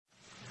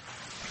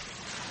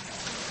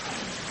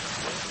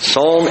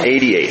Psalm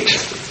 88.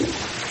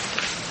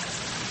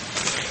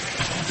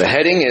 The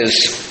heading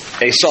is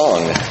a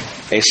song,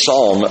 a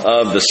psalm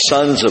of the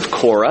sons of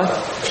Korah.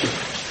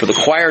 For the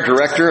choir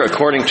director,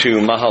 according to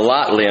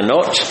Mahalat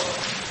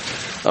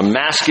Leanot, a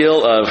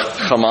maskil of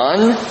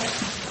Haman,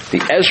 the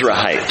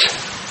Ezrahite.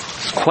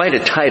 It's quite a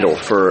title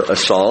for a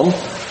psalm.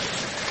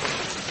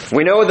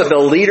 We know that the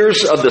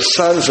leaders of the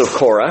sons of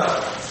Korah,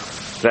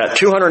 that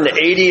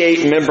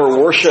 288-member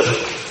worship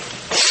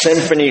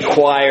symphony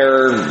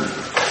choir,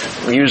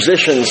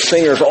 musicians,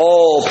 singers,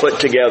 all put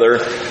together,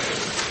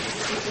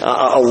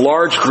 a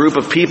large group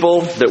of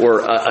people that were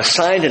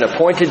assigned and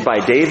appointed by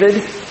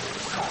David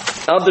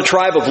of the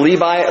tribe of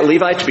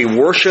Levi to be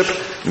worship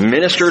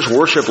ministers,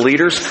 worship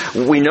leaders.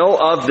 We know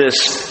of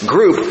this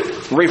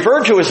group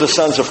referred to as the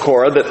sons of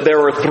Korah, that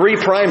there were three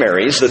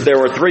primaries, that there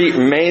were three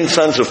main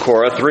sons of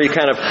Korah, three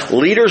kind of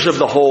leaders of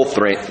the whole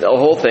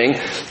thing: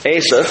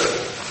 Asaph,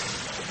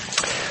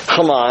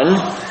 Haman,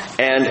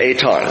 and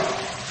Etan.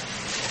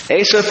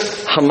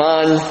 Asaph,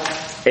 Haman,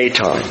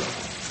 Etan.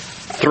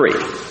 Three.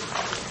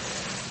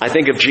 I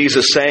think of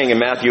Jesus saying in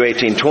Matthew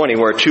 18:20,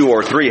 where two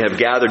or three have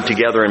gathered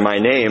together in my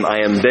name, I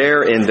am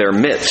there in their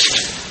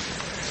midst.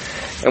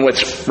 And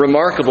what's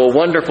remarkable,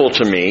 wonderful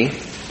to me,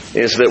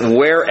 is that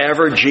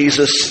wherever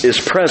Jesus is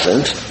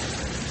present,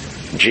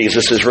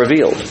 Jesus is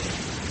revealed.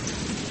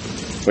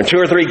 When two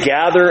or three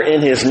gather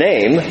in His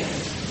name,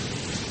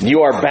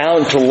 you are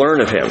bound to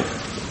learn of Him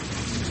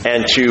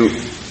and to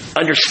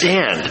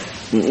understand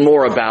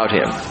more about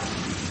Him,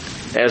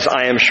 as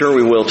I am sure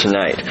we will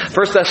tonight.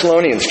 1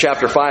 Thessalonians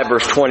chapter 5,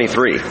 verse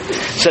 23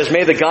 says,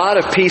 May the God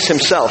of peace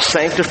Himself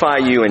sanctify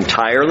you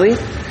entirely.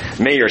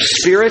 May your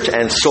spirit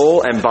and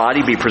soul and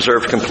body be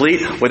preserved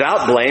complete,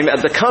 without blame,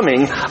 at the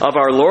coming of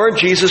our Lord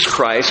Jesus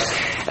Christ.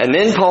 And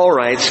then Paul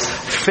writes,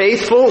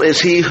 Faithful is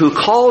He who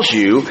calls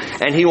you,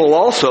 and He will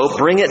also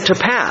bring it to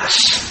pass.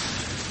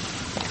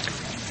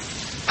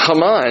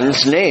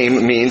 Haman's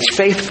name means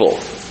faithful.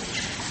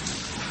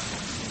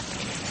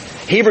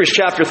 Hebrews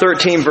chapter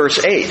 13,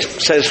 verse 8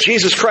 says,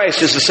 Jesus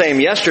Christ is the same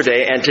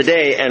yesterday and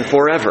today and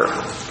forever.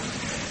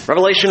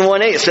 Revelation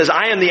 1:8 says,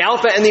 I am the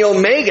Alpha and the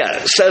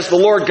Omega, says the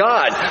Lord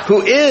God,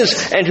 who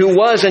is and who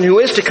was and who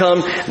is to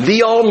come,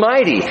 the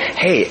Almighty.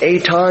 Hey,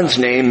 Etan's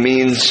name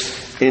means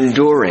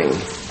enduring.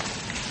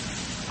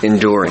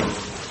 Enduring.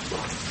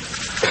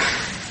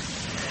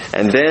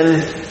 And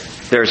then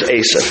there's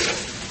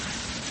Asaph.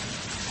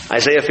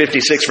 Isaiah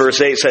 56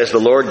 verse 8 says, The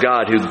Lord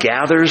God who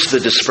gathers the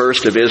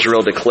dispersed of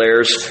Israel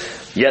declares,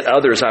 Yet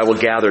others I will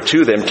gather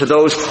to them. To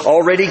those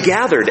already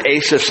gathered,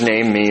 Asaph's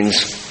name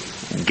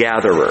means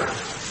gatherer.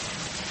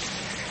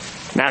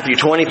 Matthew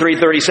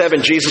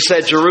 23:37, Jesus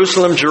said,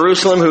 Jerusalem,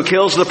 Jerusalem, who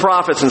kills the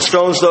prophets and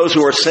stones those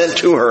who are sent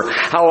to her.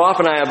 How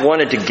often I have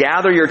wanted to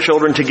gather your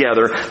children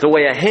together the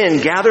way a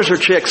hen gathers her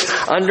chicks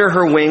under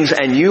her wings,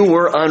 and you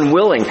were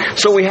unwilling.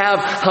 So we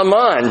have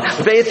Haman,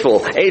 faithful,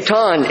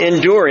 Etan,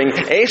 enduring,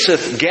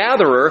 Asaph,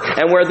 gatherer,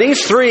 and where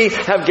these three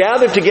have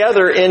gathered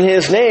together in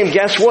His name,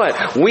 guess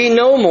what? We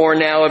know more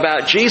now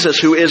about Jesus,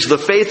 who is the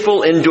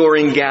faithful,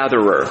 enduring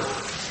gatherer.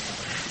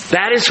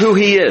 That is who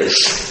He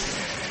is.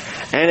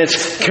 And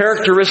it's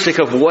characteristic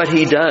of what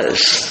He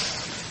does.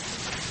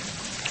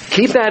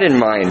 Keep that in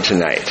mind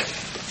tonight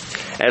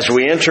as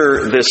we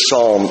enter this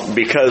psalm,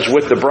 because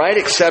with the bright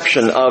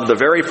exception of the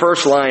very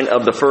first line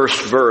of the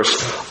first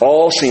verse,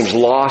 all seems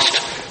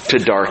lost to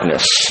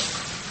darkness.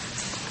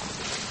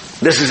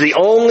 This is the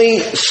only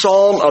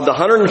psalm of the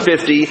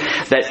 150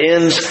 that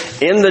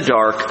ends in the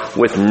dark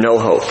with no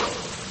hope.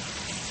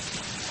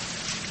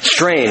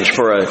 Strange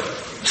for a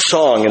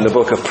song in the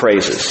book of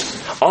praises.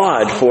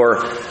 Odd for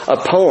a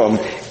poem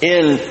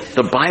in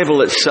the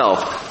Bible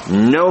itself.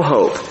 No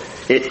hope.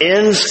 It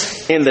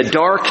ends in the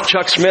dark.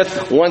 Chuck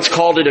Smith once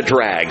called it a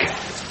drag.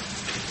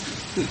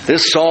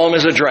 This psalm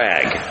is a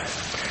drag.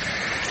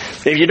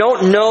 If you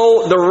don't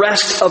know the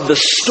rest of the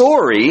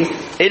story,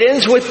 it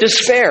ends with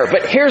despair.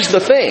 But here's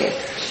the thing.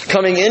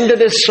 Coming into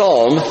this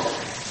psalm,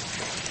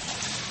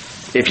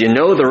 if you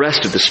know the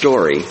rest of the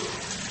story,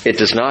 it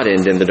does not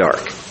end in the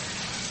dark.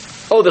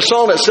 Oh, the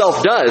psalm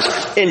itself does.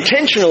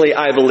 Intentionally,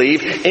 I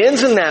believe,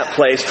 ends in that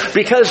place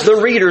because the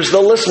readers, the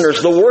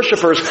listeners, the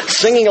worshipers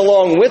singing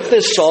along with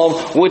this psalm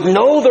would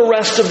know the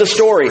rest of the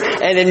story.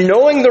 And in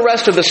knowing the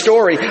rest of the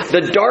story,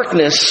 the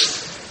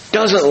darkness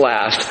doesn't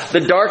last. The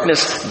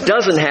darkness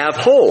doesn't have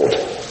hold.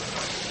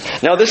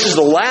 Now, this is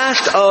the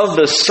last of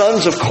the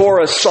sons of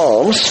Korah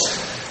psalms.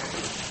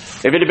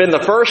 If it had been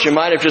the first, you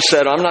might have just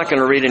said, I'm not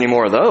going to read any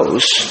more of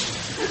those,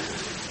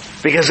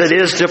 because it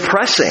is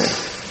depressing.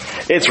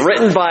 It's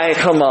written by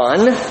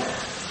Haman,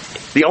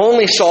 the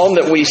only psalm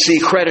that we see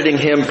crediting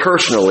him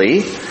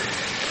personally.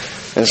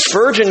 And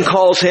Spurgeon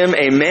calls him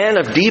a man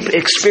of deep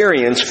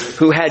experience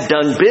who had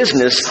done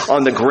business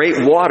on the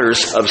great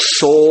waters of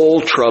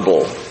soul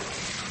trouble.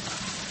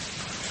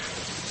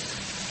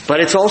 But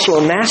it's also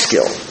a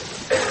maskil.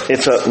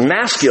 It's a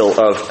maskil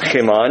of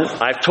Haman.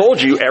 I've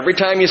told you, every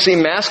time you see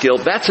maskil,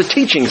 that's a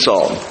teaching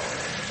psalm.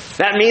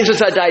 That means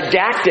it's a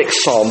didactic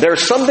psalm.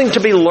 There's something to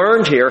be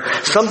learned here,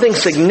 something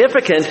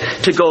significant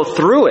to go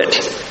through it.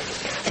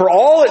 For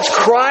all its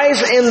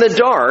cries in the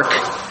dark,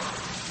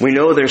 we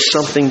know there's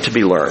something to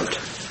be learned.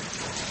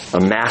 A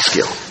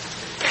maskil.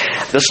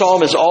 The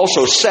psalm is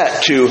also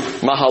set to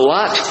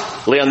Mahalat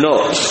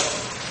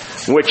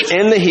Leanot, which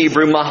in the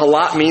Hebrew,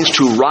 Mahalat means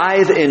to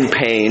writhe in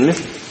pain,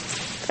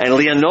 and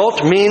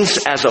Leanot means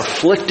as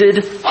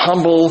afflicted,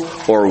 humble,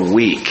 or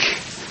weak.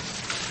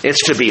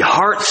 It's to be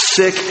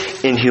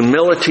heart-sick in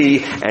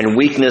humility and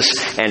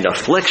weakness and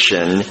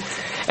affliction.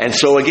 And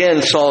so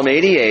again, Psalm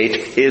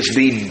 88 is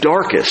the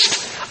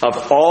darkest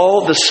of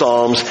all the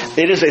Psalms.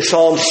 It is a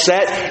psalm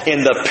set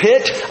in the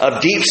pit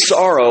of deep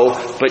sorrow,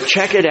 but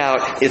check it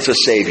out, it's a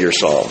Savior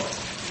psalm.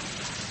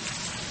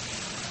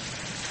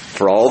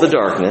 For all the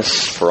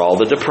darkness, for all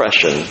the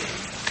depression,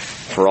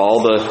 for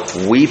all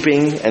the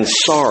weeping and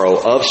sorrow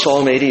of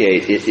Psalm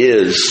 88, it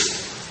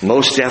is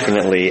most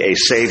definitely a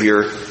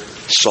Savior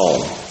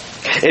psalm.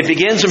 It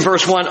begins in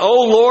verse 1,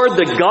 O Lord,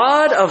 the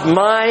God of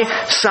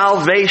my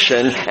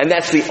salvation, and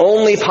that's the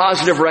only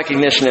positive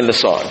recognition in the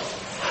song.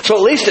 So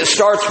at least it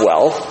starts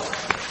well.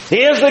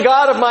 He is the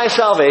God of my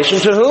salvation,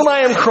 to whom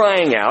I am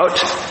crying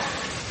out.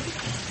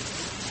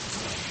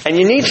 And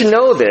you need to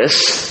know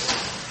this,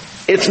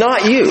 it's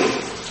not you.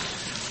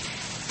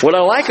 What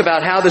I like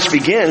about how this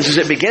begins is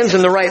it begins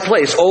in the right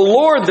place. O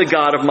Lord, the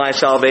God of my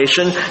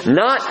salvation,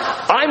 not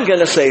I'm going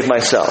to save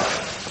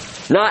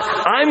myself. Not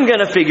I'm going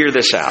to figure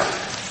this out.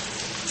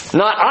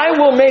 Not I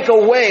will make a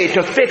way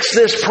to fix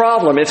this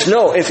problem. It's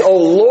O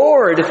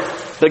Lord,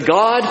 the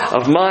God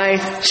of my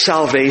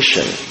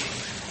salvation.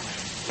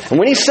 And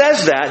when he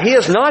says that, he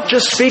is not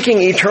just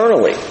speaking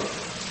eternally.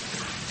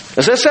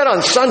 As I said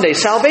on Sunday,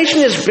 salvation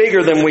is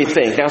bigger than we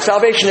think. Now,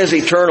 salvation is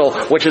eternal,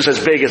 which is as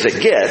big as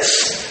it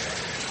gets.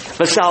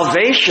 But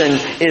salvation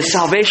is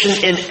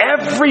salvation in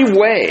every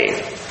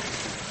way.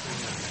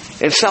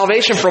 It's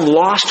salvation from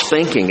lost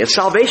thinking. It's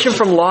salvation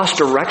from lost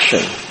direction.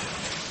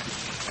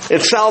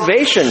 It's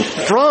salvation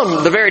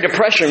from the very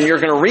depression you're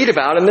going to read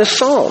about in this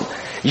psalm.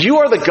 You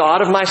are the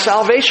God of my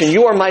salvation.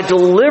 You are my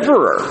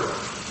deliverer.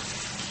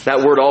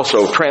 That word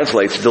also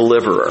translates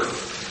deliverer.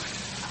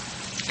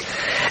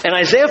 In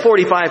Isaiah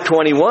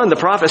 45:21, the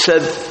prophet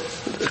said,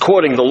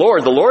 quoting the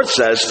Lord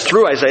says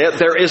through Isaiah,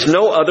 there is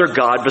no other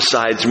God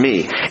besides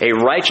me, a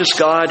righteous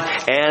God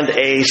and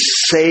a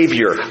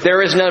Savior.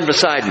 There is none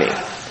beside me.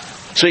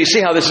 So you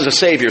see how this is a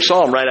Savior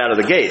psalm right out of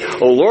the gate.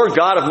 O Lord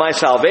God of my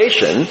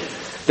salvation,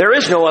 there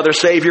is no other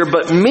Savior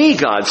but me,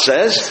 God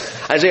says.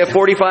 Isaiah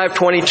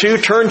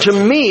 45:22, turn to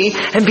me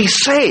and be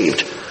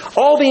saved,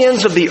 all the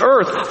ends of the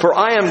earth, for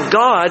I am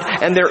God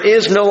and there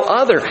is no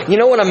other. You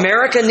know what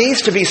America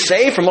needs to be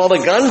saved from all the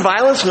gun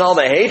violence and all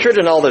the hatred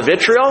and all the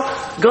vitriol?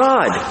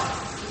 God,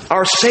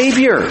 our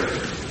Savior.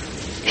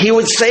 He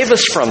would save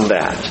us from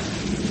that.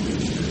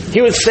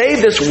 He would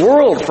save this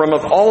world from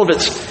all of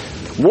its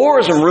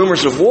wars and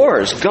rumors of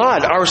wars.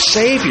 God, our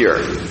Savior.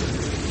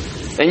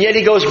 And yet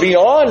he goes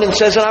beyond and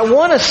says, and I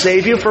want to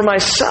save you for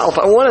myself.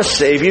 I want to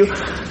save you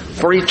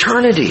for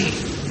eternity.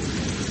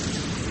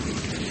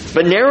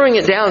 But narrowing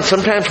it down,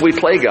 sometimes we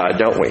play God,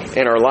 don't we,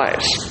 in our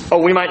lives?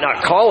 Oh, we might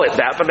not call it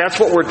that, but that's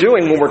what we're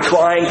doing when we're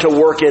trying to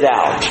work it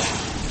out.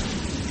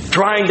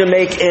 Trying to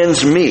make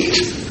ends meet.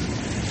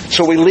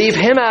 So we leave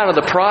Him out of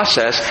the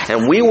process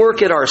and we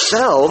work it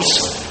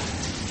ourselves,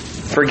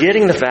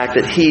 forgetting the fact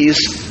that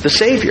He's the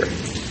Savior.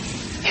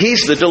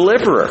 He's the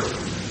deliverer.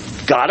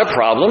 Got a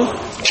problem?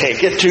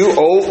 Take it to,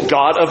 oh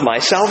God of my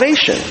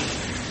salvation.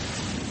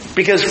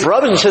 Because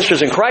brothers and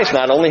sisters in Christ,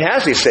 not only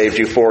has He saved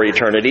you for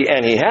eternity,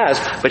 and He has,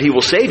 but He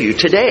will save you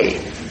today.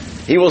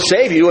 He will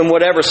save you in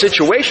whatever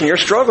situation you're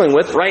struggling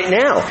with right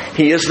now.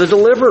 He is the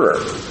deliverer.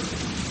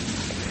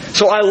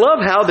 So I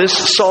love how this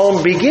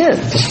psalm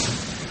begins.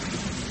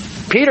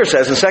 Peter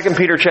says in 2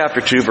 Peter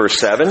chapter 2, verse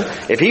 7,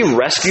 if He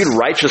rescued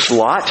righteous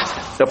Lot,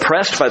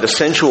 oppressed by the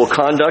sensual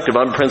conduct of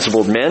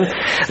unprincipled men,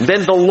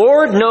 then the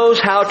Lord knows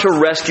how to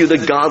rescue the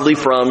godly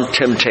from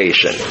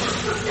temptation.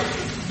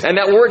 And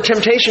that word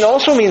temptation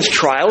also means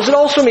trials. It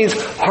also means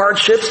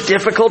hardships,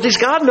 difficulties.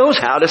 God knows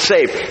how to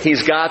save.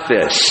 He's got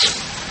this.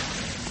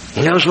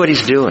 He knows what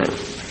He's doing.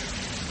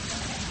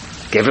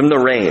 Give Him the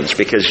reins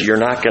because you're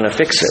not going to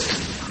fix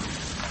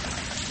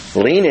it.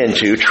 Lean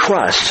into,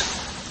 trust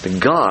the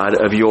God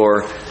of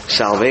your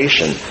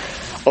salvation.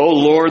 O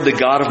Lord, the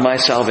God of my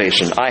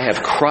salvation, I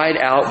have cried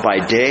out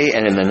by day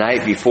and in the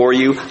night before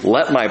you.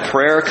 Let my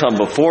prayer come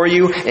before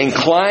you.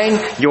 Incline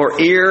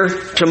your ear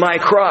to my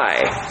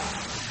cry.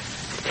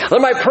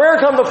 Let my prayer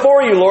come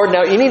before you, Lord.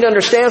 Now, you need to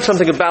understand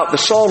something about the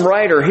psalm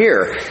writer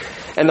here.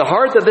 And the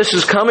heart that this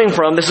is coming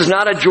from, this is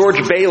not a George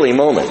Bailey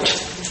moment.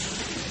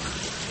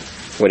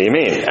 What do you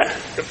mean?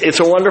 It's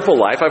a Wonderful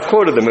Life. I've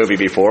quoted the movie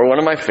before, one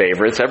of my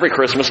favorites. Every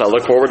Christmas I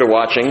look forward to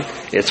watching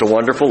It's a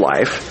Wonderful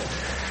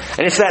Life.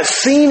 And it's that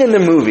scene in the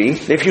movie,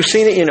 if you've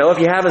seen it, you know. If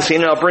you haven't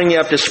seen it, I'll bring you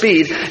up to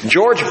speed.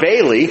 George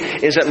Bailey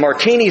is at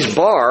Martini's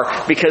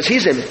bar because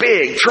he's in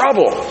big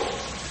trouble.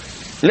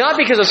 Not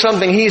because of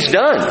something he's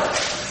done,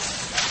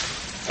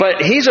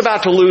 but he's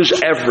about to lose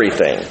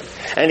everything.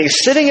 And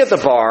he's sitting at the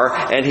bar,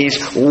 and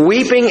he's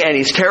weeping, and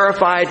he's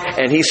terrified,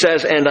 and he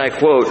says, and I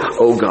quote,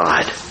 "Oh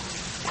God,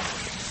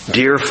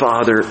 Dear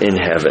Father in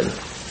heaven,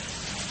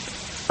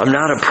 I'm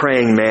not a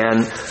praying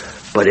man,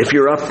 but if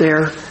you're up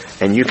there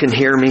and you can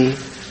hear me,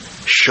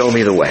 show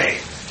me the way.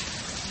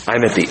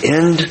 I'm at the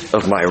end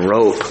of my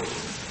rope.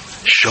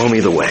 Show me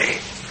the way.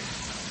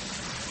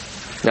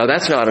 Now,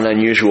 that's not an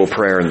unusual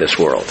prayer in this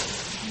world.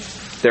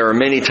 There are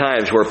many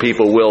times where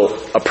people will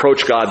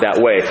approach God that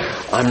way.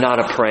 I'm not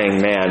a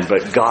praying man,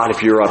 but God,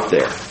 if you're up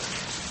there.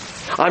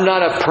 I'm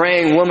not a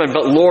praying woman,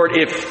 but Lord,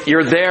 if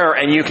you're there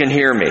and you can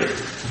hear me.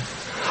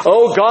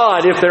 Oh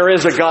God, if there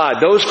is a God.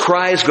 Those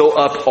cries go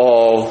up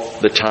all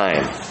the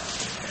time.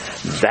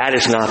 That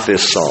is not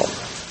this psalm.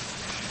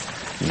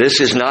 This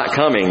is not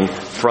coming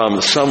from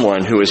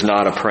someone who is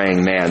not a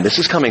praying man. This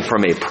is coming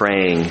from a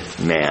praying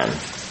man.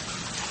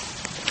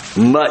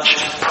 Much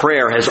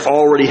prayer has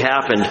already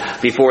happened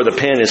before the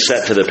pen is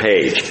set to the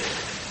page.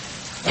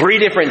 3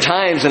 different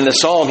times in the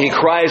psalm he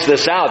cries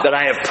this out, that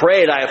I have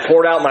prayed, I have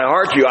poured out my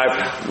heart to you,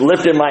 I've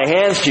lifted my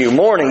hands to you,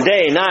 morning,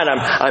 day, night,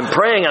 I'm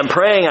praying, I'm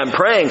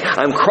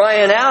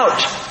crying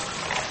out.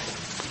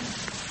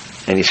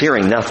 And he's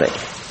hearing nothing.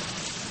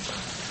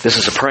 This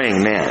is a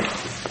praying man.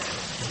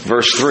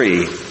 Verse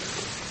 3,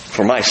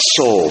 for my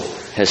soul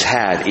has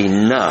had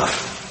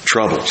enough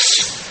troubles,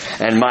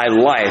 and my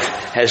life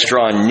has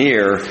drawn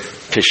near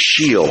to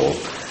Sheol,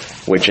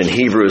 which in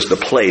Hebrew is the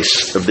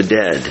place of the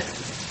dead.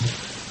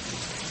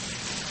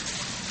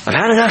 I've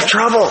had enough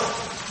trouble.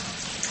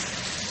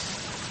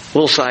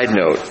 Little side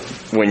note,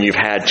 when you've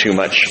had too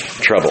much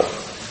trouble.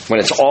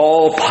 When it's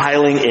all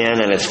piling in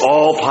and it's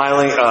all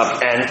piling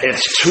up and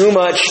it's too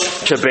much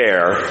to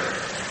bear,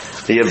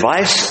 the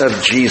advice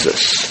of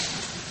Jesus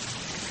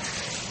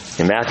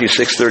in Matthew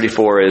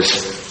 6:34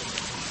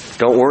 is,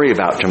 don't worry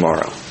about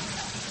tomorrow.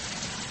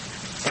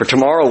 For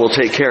tomorrow will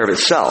take care of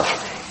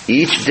itself.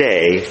 Each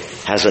day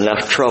has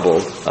enough trouble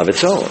of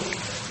its own.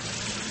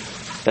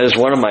 That is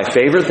one of my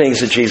favorite things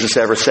that Jesus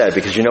ever said,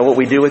 because you know what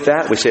we do with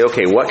that? We say,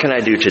 okay, what can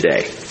I do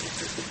today?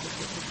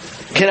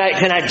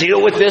 Can I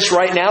deal with this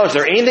right now? Is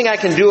there anything I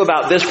can do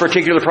about this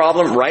particular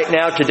problem right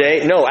now,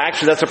 today? No,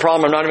 actually that's a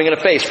problem I'm not even going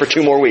to face for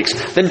 2 more weeks.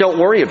 Then don't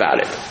worry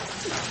about it.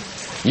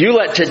 You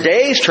let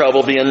today's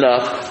trouble be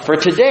enough for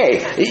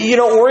today. You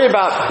don't worry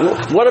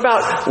about, what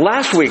about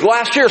last week,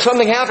 last year,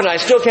 something happened, I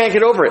still can't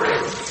get over it.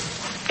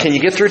 Can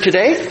you get through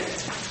today?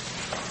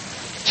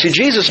 See,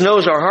 Jesus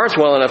knows our hearts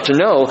well enough to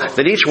know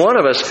that each one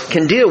of us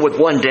can deal with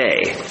one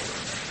day.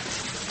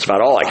 It's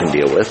about all I can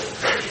deal with.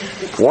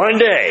 One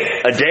day,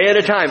 a day at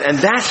a time. And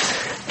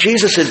that's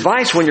Jesus'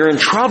 advice when you're in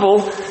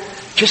trouble.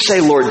 Just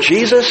say, Lord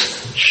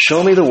Jesus,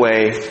 show me the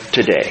way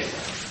today.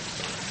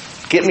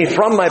 Get me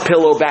from my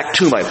pillow back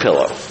to my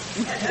pillow.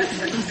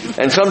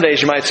 And some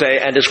days you might say,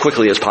 and as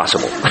quickly as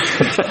possible.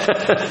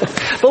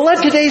 But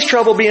let today's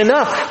trouble be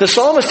enough. The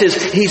psalmist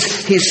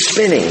he's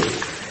spinning.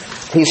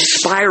 He's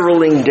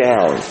spiraling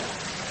down.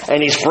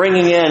 And he's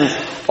bringing in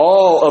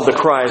all of the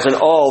cries and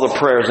all the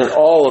prayers and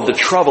all of the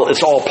trouble.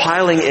 It's all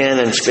piling in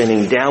and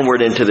spinning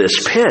downward into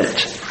this pit.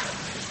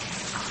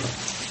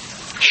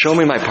 Show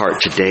me my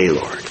part today,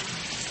 Lord.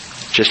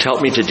 Just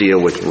help me to deal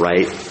with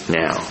right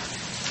now.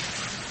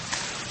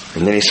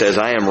 And then he says,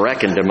 I am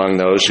reckoned among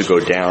those who go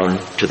down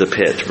to the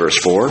pit. Verse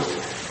 4,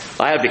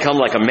 I have become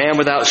like a man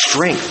without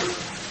strength,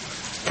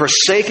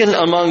 forsaken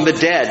among the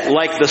dead,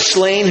 like the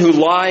slain who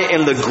lie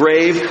in the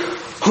grave,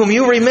 whom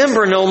you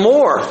remember no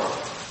more,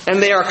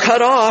 and they are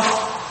cut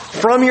off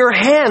from your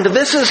hand.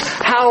 This is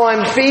how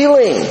I'm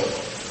feeling,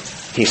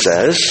 he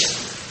says.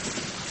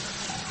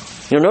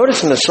 You'll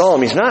notice in the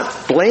psalm, he's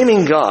not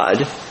blaming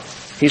God,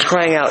 he's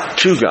crying out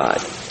to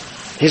God.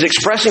 He's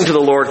expressing to the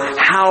Lord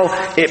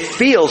how it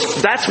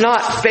feels. That's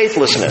not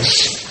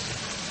faithlessness.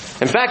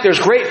 In fact, there's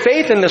great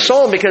faith in the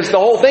psalm because the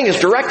whole thing is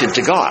directed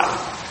to God.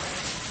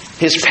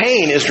 His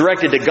pain is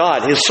directed to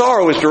God. His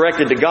sorrow is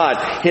directed to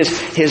God.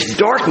 His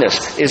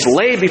darkness is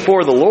laid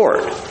before the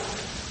Lord.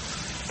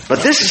 But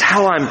this is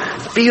how I'm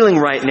feeling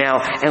right now.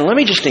 And let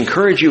me just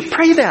encourage you,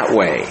 pray that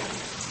way.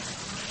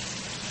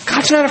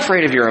 God's not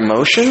afraid of your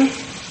emotion.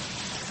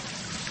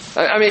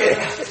 I mean,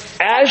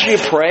 as you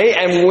pray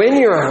and when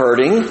you're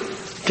hurting,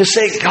 to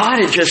say, God,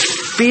 it just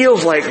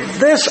feels like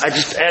this.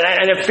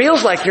 And it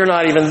feels like you're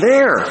not even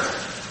there.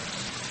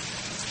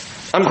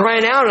 I'm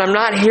crying out and I'm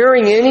not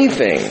hearing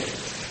anything.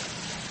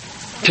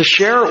 To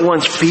share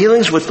one's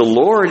feelings with the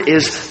Lord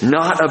is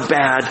not a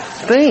bad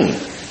thing.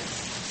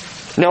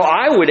 Now,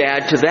 I would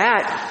add to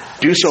that,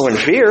 do so in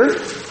fear.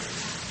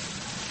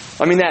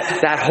 I mean,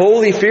 that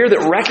holy fear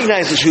that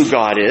recognizes who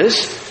God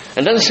is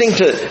and doesn't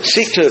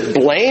seek to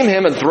blame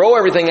Him and throw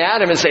everything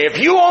at Him and say, if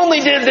you only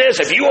did this,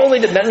 if you only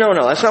did that. No,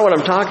 that's not what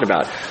I'm talking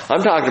about.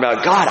 I'm talking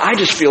about, God, I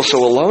just feel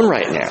so alone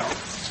right now.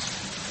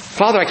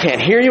 Father, I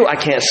can't hear you. I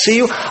can't see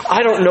you.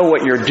 I don't know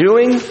what you're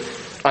doing.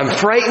 I'm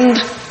frightened.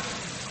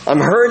 I'm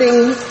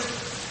hurting.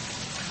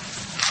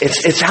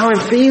 It's how I'm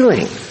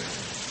feeling.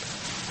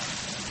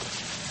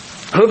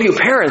 Who of you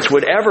parents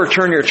would ever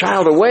turn your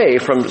child away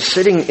from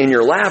sitting in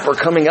your lap or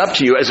coming up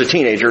to you as a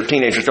teenager?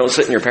 Teenagers don't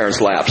sit in your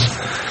parents' laps.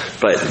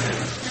 But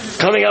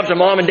coming up to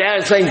mom and dad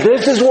and saying,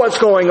 this is what's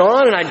going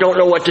on and I don't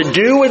know what to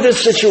do with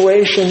this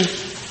situation.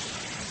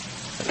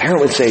 the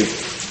parent would say,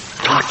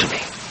 talk to me.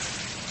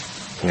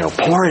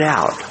 Pour it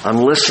out. I'm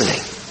listening.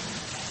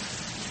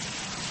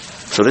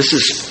 So this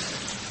is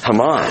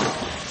Haman.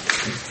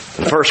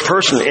 The first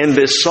person in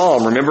this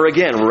psalm, remember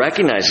again,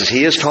 recognizes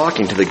he is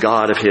talking to the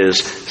God of his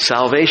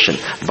salvation.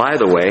 By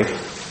the way,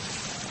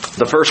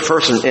 the first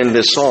person in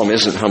this psalm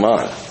isn't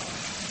Haman.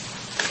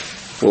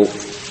 Well,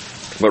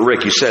 but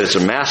Rick, you said it's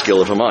a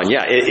masculine of Haman.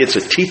 Yeah, it's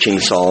a teaching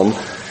psalm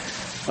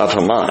of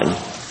Haman.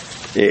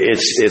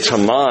 It's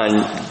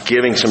Haman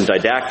giving some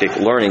didactic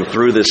learning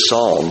through this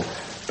psalm,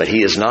 but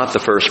he is not the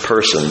first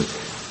person,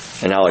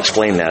 and I'll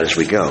explain that as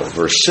we go.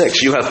 Verse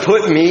 6, you have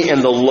put me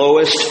in the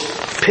lowest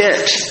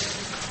pit,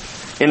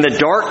 in the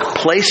dark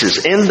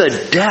places, in the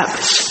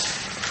depths.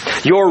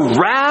 Your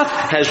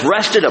wrath has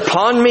rested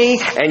upon me,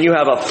 and you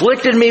have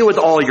afflicted me with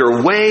all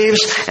your waves.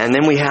 And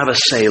then we have a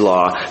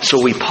Selah.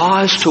 So we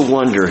pause to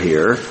wonder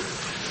here,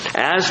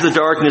 as the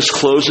darkness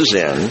closes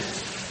in,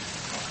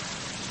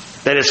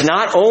 that it's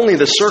not only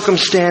the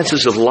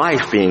circumstances of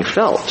life being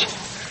felt,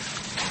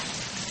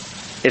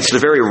 it's the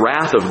very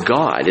wrath of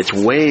God. It's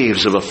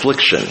waves of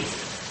affliction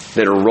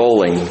that are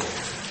rolling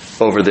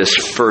over this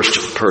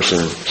first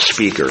person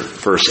speaker.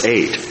 Verse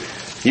 8.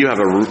 You have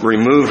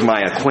removed my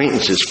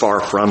acquaintances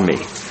far from me.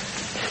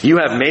 You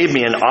have made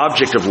me an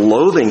object of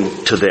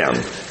loathing to them.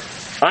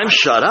 I'm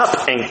shut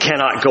up and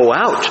cannot go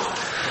out.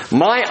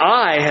 My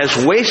eye has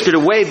wasted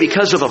away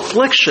because of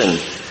affliction.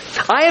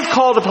 I have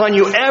called upon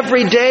you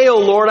every day, O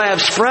Lord. I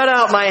have spread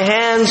out my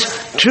hands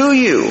to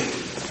you.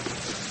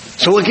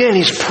 So again,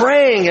 he's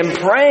praying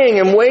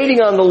and waiting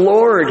on the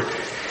Lord.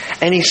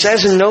 And he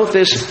says, and note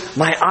this,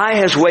 my eye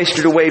has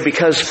wasted away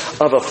because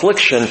of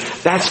affliction.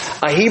 That's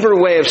a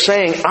Hebrew way of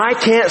saying, I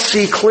can't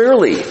see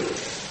clearly.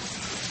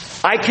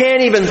 I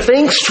can't even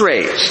think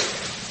straight.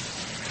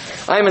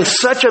 I'm in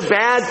such a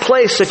bad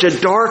place, such a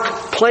dark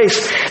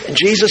place.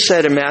 Jesus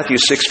said in Matthew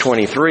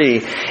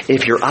 6:23,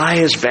 if your eye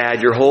is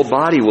bad, your whole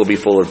body will be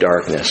full of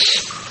darkness.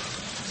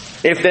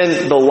 If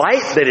then the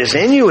light that is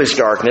in you is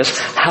darkness,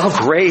 how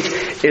great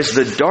is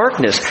the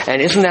darkness?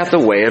 And isn't that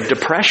the way of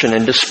depression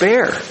and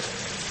despair?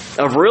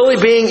 Of really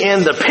being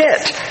in the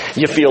pit.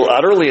 You feel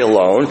utterly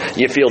alone.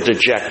 You feel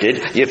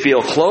dejected. You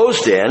feel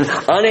closed in,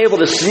 unable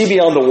to see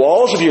beyond the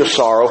walls of your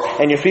sorrow,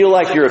 and you feel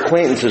like your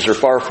acquaintances are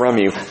far from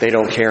you. They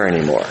don't care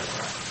anymore.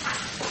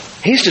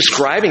 He's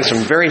describing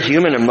some very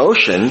human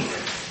emotion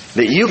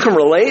that you can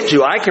relate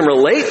to, I can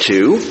relate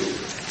to.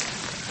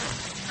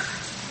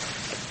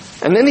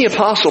 And then the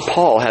Apostle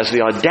Paul has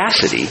the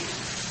audacity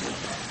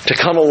to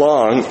come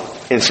along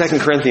in 2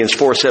 Corinthians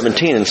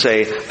 4:17 and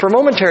say, for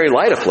momentary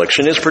light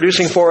affliction is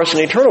producing for us an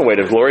eternal weight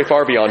of glory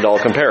far beyond all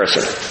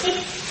comparison.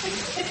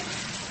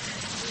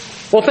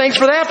 Well, thanks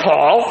for that,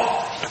 Paul.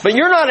 But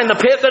you're not in the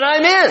pit that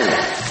I'm in.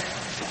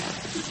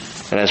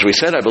 And as we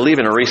said, I believe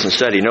in a recent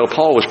study, no,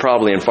 Paul was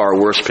probably in far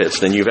worse pits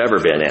than you've ever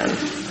been in.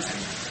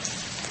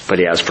 But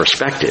he has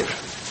perspective.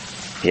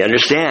 He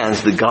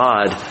understands the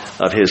God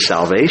of his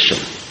salvation.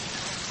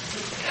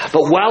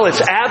 But while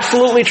it's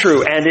absolutely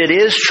true, and it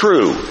is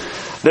true,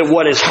 that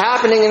what is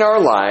happening in our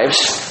lives,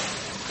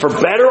 for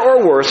better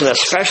or worse, and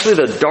especially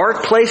the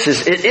dark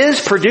places, it is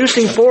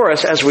producing for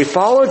us, as we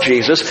follow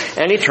Jesus,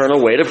 an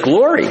eternal weight of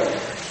glory.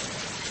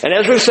 And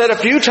as we've said a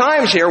few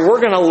times here, we're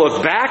going to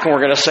look back and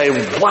we're going to say,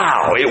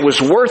 wow, it was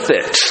worth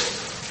it.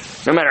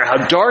 No matter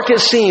how dark it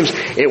seems,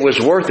 it was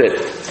worth it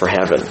for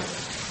heaven,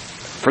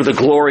 for the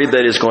glory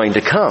that is going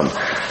to come.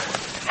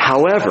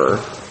 However,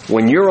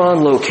 when you're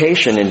on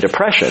location in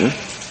depression,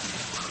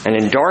 and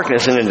in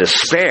darkness and in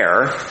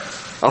despair,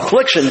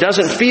 affliction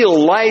doesn't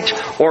feel light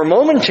or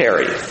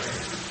momentary.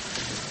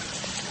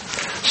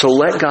 So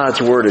let God's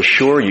Word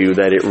assure you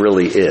that it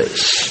really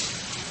is.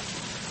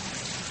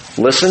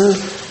 Listen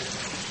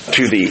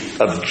to the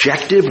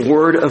objective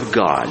Word of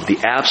God, the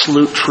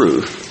absolute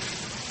truth.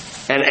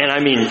 And I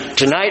mean,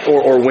 tonight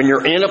or when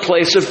you're in a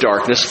place of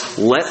darkness,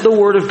 let the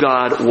Word of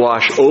God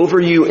wash over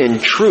you in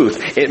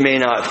truth. It may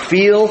not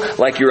feel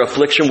like your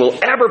affliction will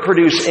ever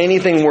produce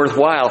anything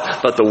worthwhile,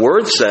 but the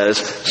Word says,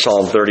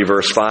 Psalm 30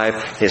 verse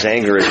 5, His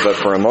anger is but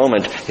for a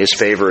moment, His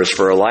favor is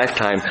for a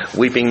lifetime.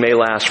 Weeping may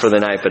last for the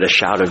night, but a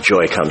shout of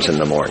joy comes in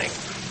the morning.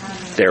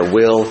 There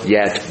will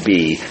yet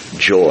be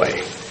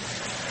joy.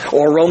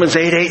 Or Romans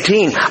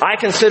 8:18, I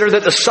consider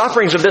that the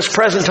sufferings of this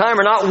present time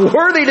are not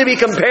worthy to be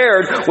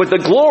compared with the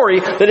glory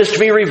that is to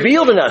be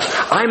revealed in us.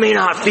 I may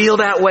not feel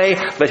that way,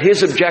 but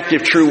His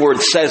objective true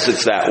word says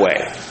it's that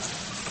way.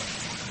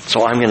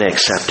 So I'm going to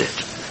accept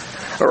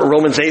it. Or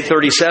Romans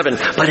 8:37,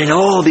 but in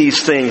all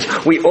these things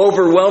we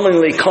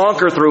overwhelmingly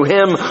conquer through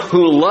Him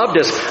who loved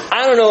us.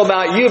 I don't know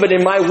about you, but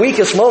in my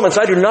weakest moments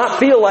I do not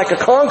feel like a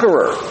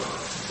conqueror.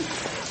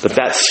 But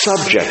that's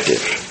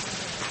subjective.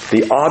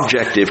 The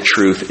objective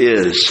truth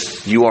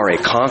is you are a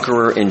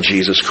conqueror in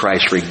Jesus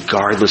Christ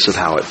regardless of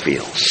how it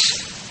feels.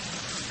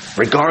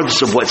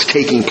 Regardless of what's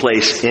taking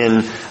place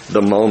in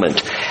the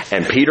moment.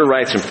 And Peter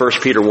writes in 1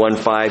 Peter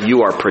 1:5,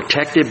 you are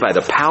protected by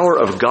the power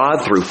of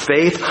God through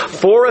faith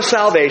for a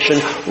salvation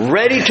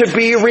ready to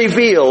be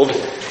revealed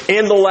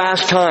in the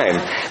last time.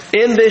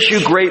 In this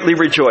you greatly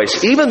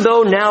rejoice, even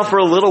though now for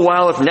a little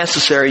while, if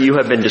necessary, you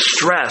have been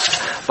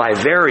distressed by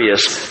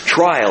various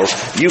trials.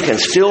 You can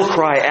still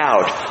cry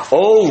out,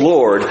 O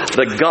Lord,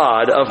 the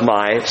God of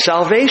my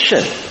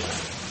salvation.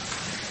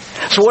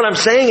 So what I'm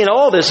saying in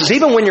all this is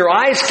even when your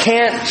eyes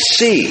can't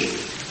see,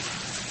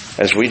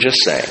 as we just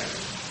sang,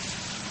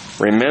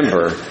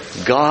 remember,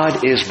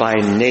 God is by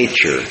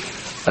nature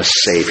a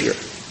Savior.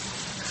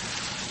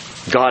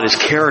 God is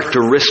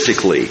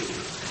characteristically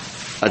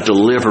a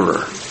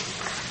deliverer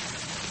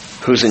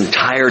whose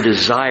entire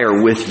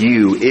desire with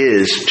you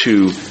is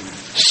to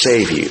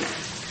save you.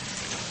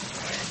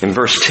 In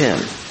verse 10,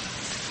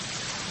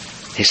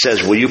 he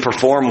says, will you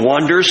perform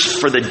wonders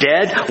for the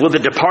dead? Will the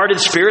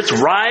departed spirits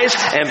rise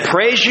and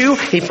praise you?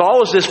 He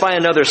follows this by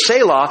another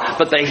Selah,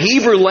 but the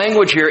Hebrew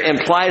language here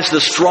implies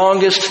the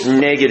strongest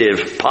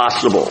negative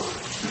possible.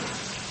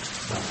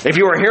 If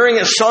you were hearing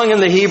it sung in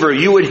the Hebrew,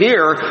 you would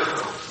hear,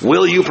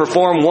 will you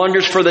perform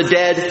wonders for the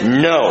dead?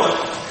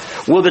 No.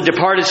 Will the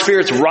departed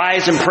spirits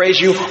rise and praise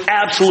you?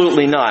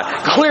 Absolutely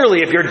not. Clearly,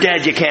 if you're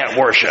dead, you can't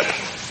worship.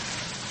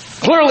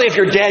 Clearly, if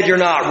you're dead, you're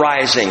not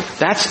rising.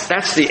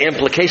 That's the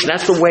implication.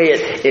 That's the way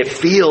it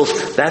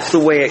feels. That's the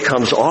way it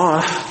comes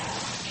off.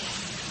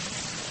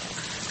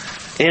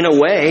 In a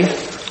way,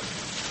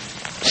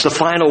 it's the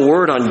final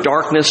word on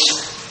darkness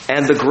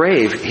and the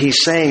grave.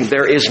 He's saying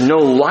there is no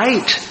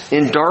light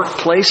in dark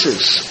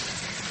places.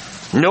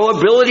 No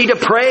ability to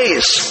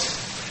praise.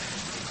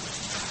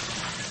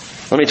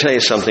 Let me tell you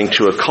something,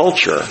 to a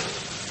culture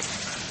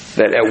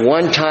that at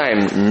one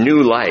time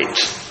knew light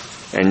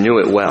and knew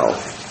it well,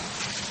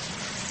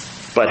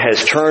 but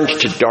has turned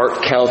to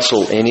dark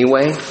counsel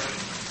anyway.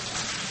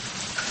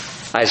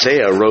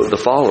 Isaiah wrote the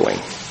following.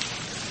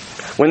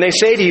 When they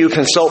say to you,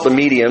 consult the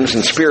mediums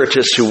and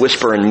spiritists who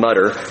whisper and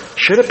mutter,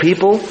 should a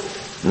people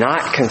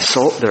not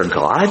consult their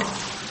God?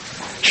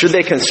 Should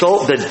they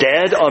consult the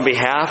dead on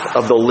behalf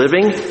of the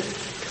living?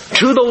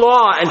 To the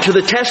law and to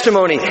the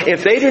testimony,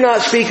 if they do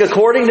not speak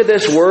according to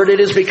this word, it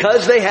is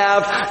because they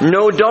have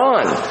no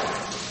dawn.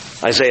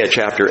 Isaiah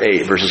chapter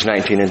 8, verses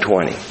 19 and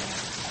 20.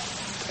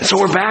 And so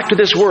we're back to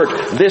this word,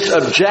 this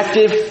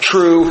objective,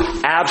 true,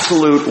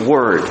 absolute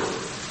word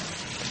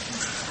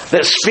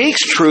that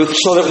speaks truth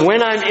so that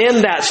when I'm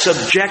in that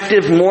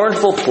subjective,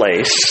 mournful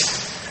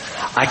place,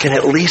 I can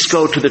at least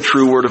go to the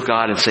true word of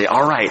God and say,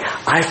 all right,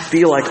 I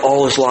feel like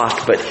all is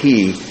lost, but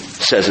He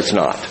says it's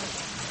not.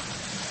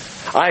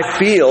 I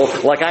feel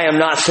like I am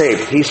not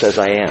saved. He says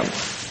I am.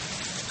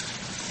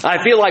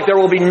 I feel like there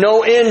will be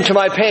no end to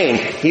my pain.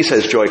 He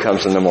says joy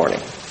comes in the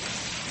morning.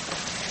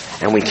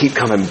 And we keep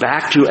coming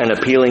back to and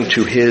appealing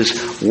to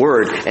His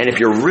Word. And if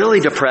you're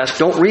really depressed,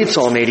 don't read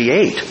Psalm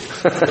 88.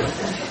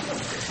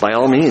 By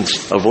all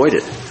means, avoid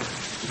it.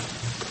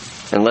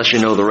 Unless you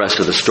know the rest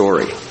of the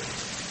story.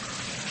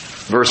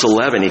 Verse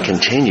 11, he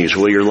continues,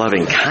 will your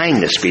loving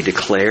kindness be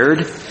declared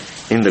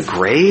in the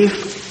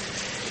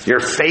grave? Your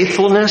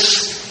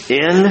faithfulness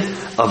in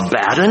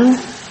Abaddon?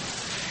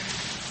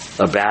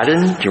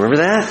 Abaddon, do you remember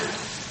that?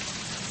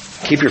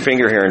 Keep your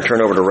finger here and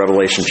turn over to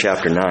Revelation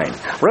chapter 9.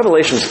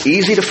 Revelation's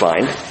easy to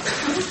find.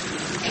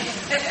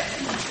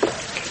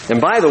 And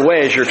by the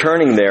way, as you're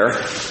turning there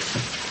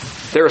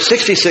are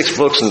 66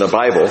 books in the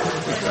Bible.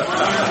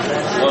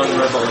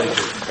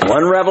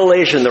 One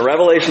revelation, the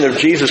revelation of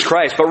Jesus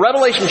Christ. But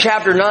Revelation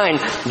chapter 9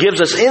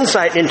 gives us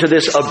insight into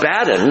this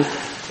Abaddon,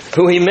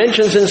 who he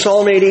mentions in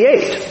Psalm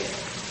 88.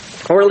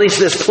 Or at least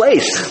this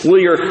place. Will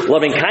your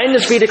loving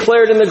kindness be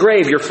declared in the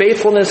grave, your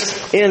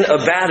faithfulness in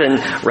Abaddon?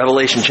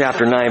 Revelation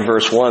chapter 9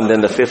 verse 1,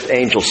 then the fifth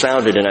angel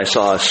sounded, and I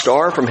saw a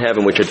star from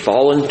heaven which had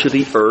fallen to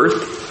the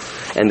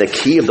earth, and the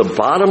key of the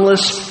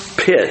bottomless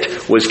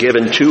pit was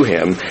given to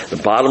him.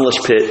 The bottomless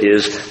pit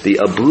is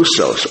the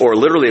abusos, or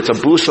literally it's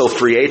abuso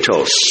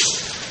frietos.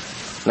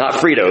 Not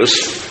Fritos.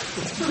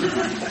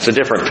 It's a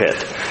different pit.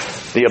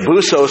 The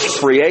abusos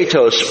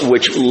frietos,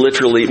 which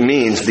literally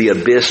means the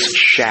abyss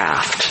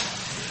shaft.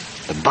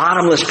 The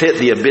bottomless pit,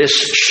 the abyss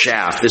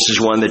shaft. This is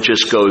one that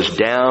just goes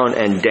down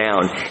and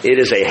down. It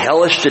is a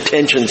hellish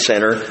detention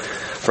center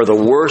for the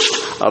worst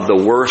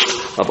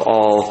of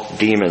all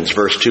demons.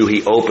 Verse 2,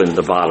 he opened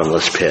the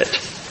bottomless pit.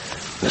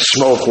 The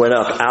smoke went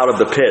up out of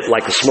the pit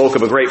like the smoke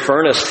of a great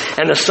furnace,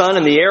 and the sun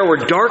and the air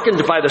were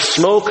darkened by the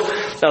smoke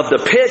of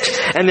the pit.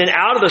 And then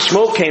out of the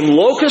smoke came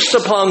locusts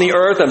upon the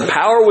earth, and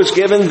power was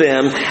given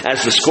them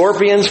as the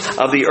scorpions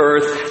of the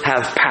earth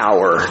have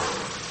power.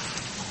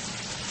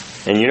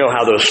 And you know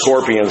how those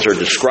scorpions are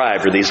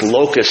described, are these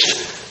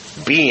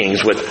locust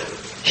beings with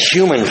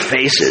human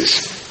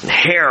faces and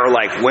hair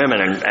like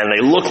women, and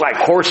they look like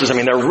horses. I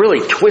mean, they're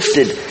really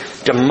twisted,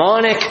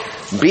 demonic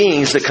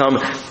beings that come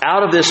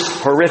out of this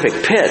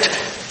horrific pit.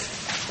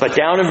 But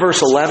down in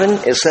verse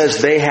 11, it says,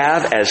 they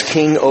have as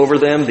king over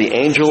them the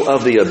angel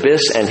of the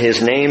abyss, and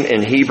his name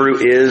in Hebrew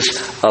is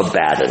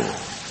Abaddon.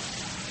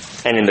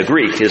 And in the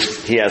Greek,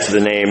 he has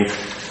the name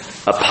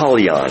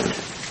Apollyon.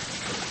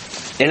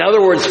 In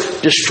other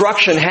words,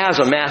 destruction has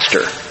a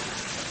master,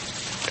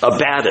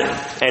 Abaddon,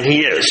 and he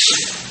is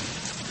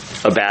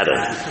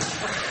Abaddon.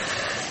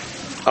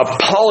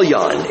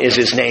 Apollyon is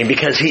his name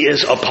because he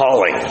is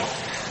appalling.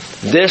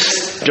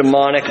 This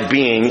demonic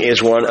being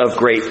is one of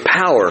great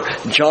power.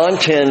 John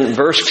 10,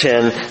 verse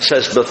 10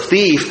 says, the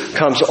thief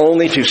comes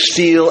only to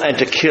steal and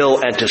to kill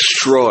and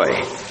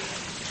destroy.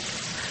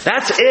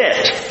 That's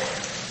it.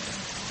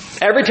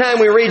 Every time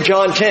we read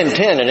John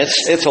 10:10, and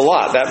it's a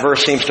lot, that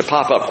verse seems to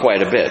pop up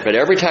quite a bit, but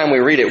every time we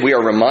read it, we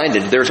are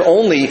reminded there's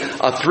only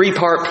a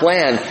 3-part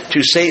plan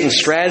to Satan's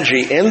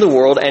strategy in the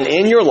world and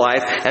in your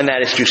life, and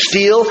that is to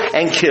steal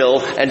and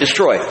kill and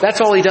destroy.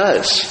 That's all he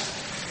does.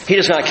 He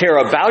does not care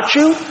about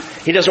you.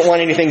 He doesn't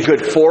want anything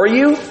good for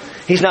you.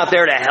 He's not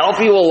there to help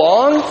you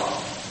along.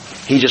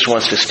 He just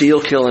wants to steal,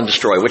 kill, and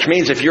destroy, which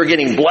means if you're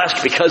getting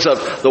blessed because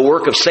of the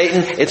work of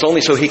Satan, it's only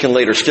so he can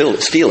later steal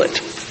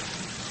it.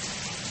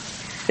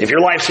 If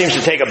your life seems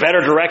to take a better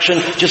direction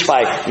just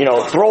by,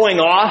 throwing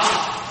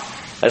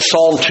off, as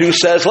Psalm 2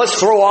 says, let's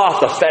throw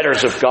off the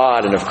fetters of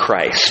God and of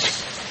Christ.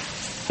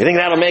 You think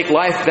that'll make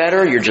life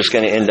better? You're just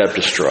going to end up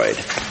destroyed.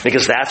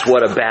 Because that's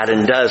what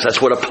Abaddon does.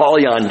 That's what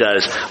Apollyon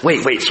does.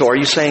 Wait, so are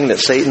you saying that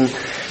Satan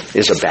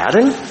is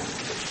Abaddon?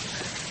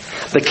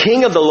 The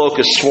king of the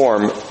locust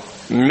swarm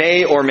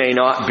may or may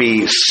not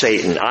be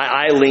Satan.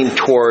 I lean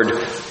toward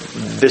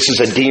this is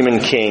a demon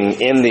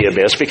king in the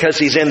abyss because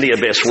he's in the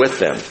abyss with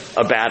them.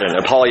 Abaddon,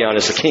 Apollyon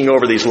is the king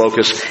over these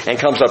locusts and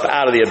comes up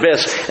out of the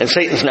abyss, and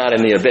Satan's not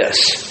in the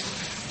abyss.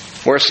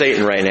 Where's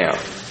Satan right now?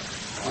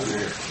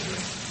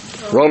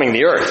 Roaming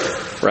the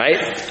earth,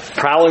 right?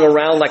 Prowling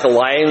around like a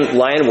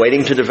lion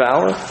waiting to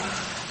devour.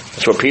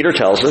 That's what Peter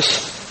tells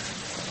us.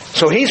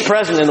 So he's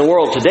present in the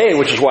world today,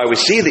 which is why we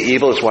see the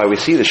evil. It's why we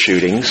see the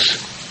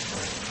shootings.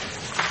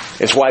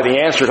 It's why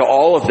the answer to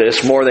all of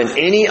this, more than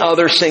any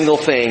other single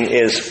thing,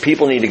 is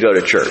people need to go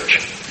to church.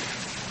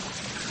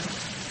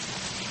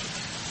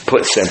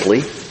 Put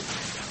simply,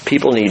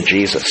 people need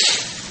Jesus.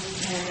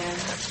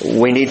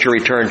 We need to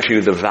return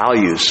to the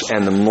values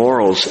and the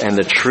morals and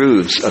the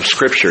truths of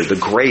Scripture, the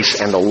grace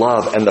and the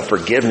love and the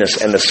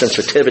forgiveness and the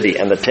sensitivity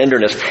and the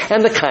tenderness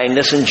and the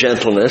kindness and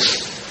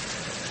gentleness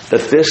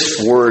that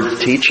this Word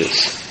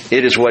teaches.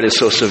 It is what is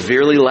so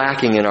severely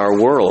lacking in our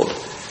world.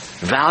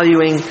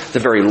 Valuing the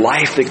very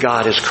life that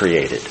God has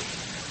created.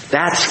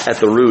 That's at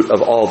the root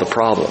of all the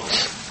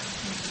problems.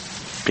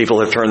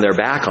 People have turned their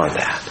back on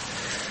that.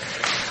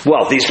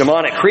 Well, these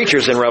demonic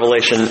creatures in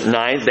Revelation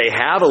 9, they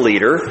have a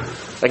leader.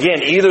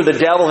 Again, either the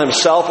devil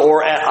himself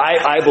or,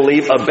 I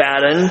believe,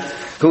 Abaddon,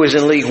 who is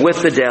in league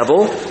with the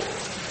devil.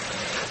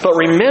 But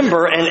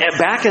remember, and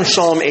back in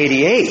Psalm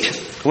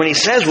 88, when he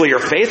says, will your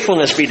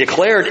faithfulness be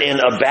declared in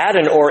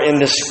Abaddon, or in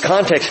this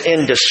context,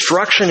 in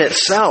destruction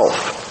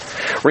itself?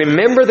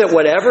 Remember that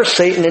whatever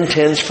Satan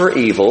intends for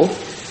evil,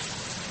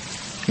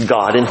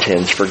 God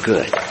intends for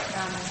good.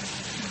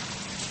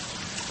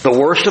 The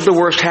worst of the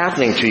worst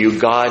happening to you,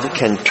 God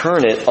can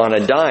turn it on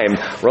a dime.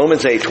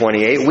 Romans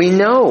 8:28, we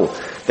know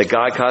that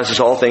God causes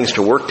all things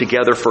to work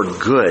together for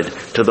good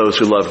to those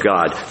who love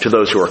God, to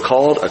those who are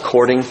called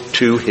according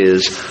to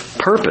His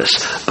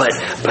purpose. But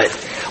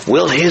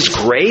will His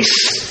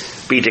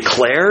grace be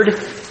declared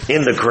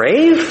in the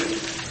grave?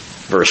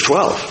 Verse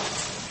 12.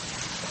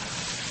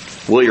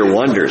 Will your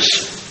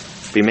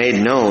wonders be made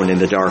known in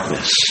the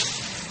darkness,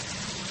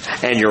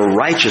 and your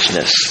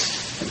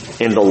righteousness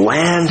in the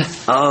land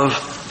of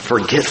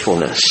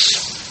forgetfulness?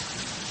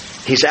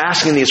 He's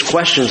asking these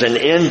questions, and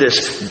in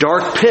this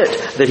dark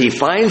pit that he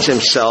finds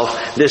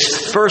himself,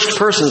 this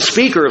first-person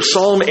speaker of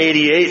Psalm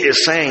 88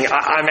 is saying,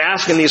 I'm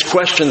asking these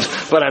questions,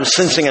 but I'm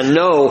sensing a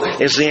no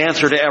is the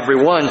answer to every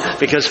one,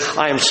 because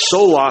I am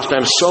so lost,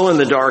 I'm so in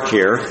the dark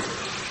here.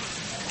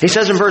 He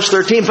says in verse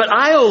 13, but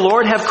I, O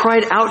Lord, have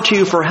cried out to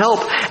you for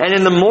help, and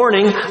in the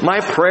morning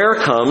my prayer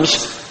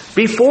comes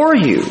before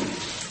you.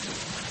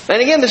 And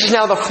again, this is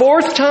now the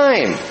 4th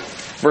time,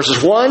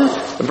 verses 1,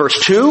 verse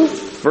 2,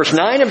 verse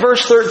 9, and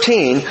verse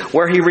 13,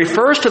 where he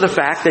refers to the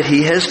fact that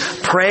he has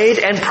prayed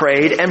and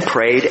prayed and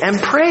prayed and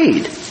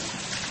prayed.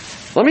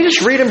 Let me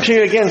just read them to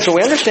you again so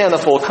we understand the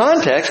full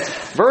context.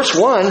 Verse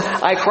 1,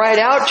 I cried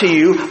out to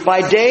you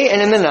by day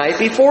and in the night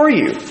before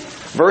you.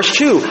 Verse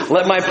 2,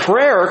 let my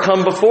prayer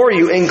come before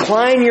you.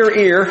 Incline your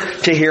ear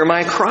to hear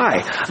my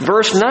cry.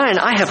 Verse 9,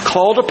 I have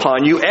called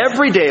upon you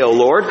every day, O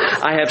Lord.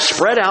 I have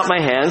spread out my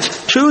hands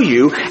to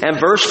you. And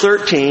verse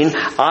 13,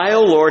 I,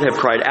 O Lord, have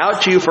cried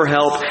out to you for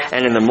help.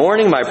 And in the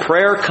morning my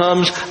prayer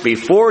comes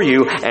before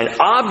you. And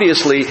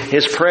obviously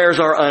his prayers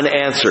are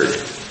unanswered.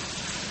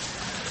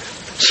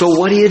 So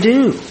what do you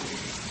do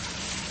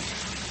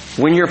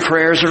when your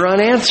prayers are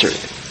unanswered?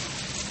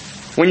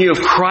 When you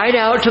have cried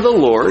out to the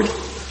Lord,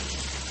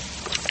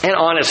 and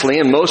honestly,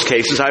 in most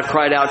cases, I've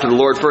cried out to the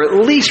Lord for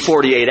at least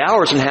 48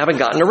 hours and haven't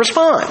gotten a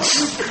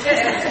response.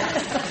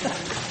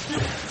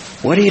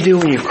 What do you do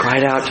when you've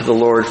cried out to the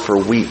Lord for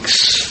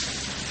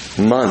weeks,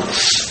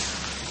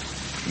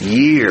 months,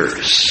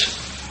 years,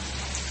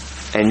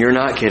 and you're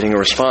not getting a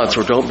response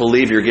or don't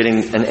believe you're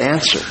getting an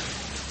answer?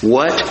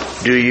 What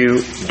do?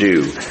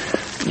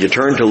 You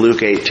turn to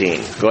Luke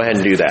 18. Go ahead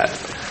and do that.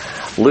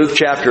 Luke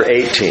chapter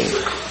 18.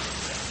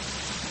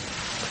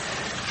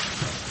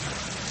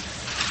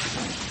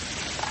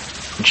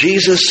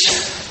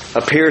 Jesus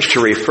appears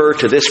to refer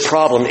to this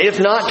problem, if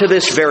not to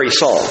this very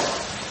psalm.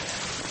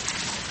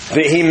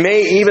 He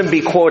may even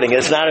be quoting,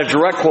 it's not a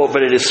direct quote,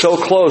 but it is so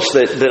close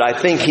that I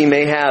think he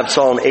may have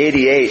Psalm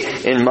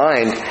 88 in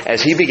mind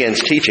as he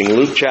begins teaching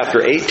Luke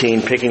chapter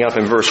 18, picking up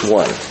in verse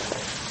 1.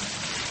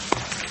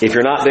 If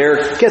you're not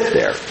there, get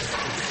there.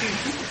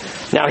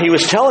 Now he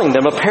was telling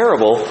them a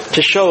parable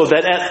to show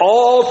that at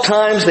all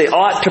times they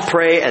ought to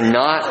pray and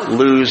not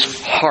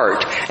lose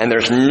heart. And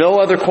there's no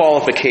other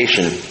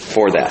qualification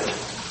for that.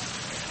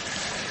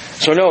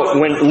 So note,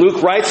 when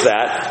Luke writes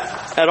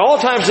that, at all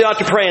times they ought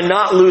to pray and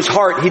not lose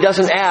heart, he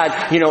doesn't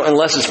add,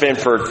 unless it's been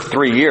for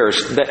 3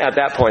 years, at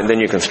that point then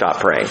you can stop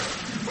praying.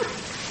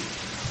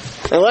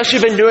 Unless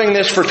you've been doing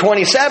this for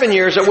 27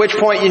 years, at which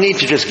point you need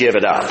to just give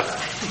it up.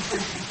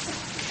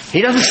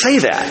 He doesn't say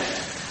that.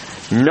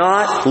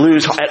 Not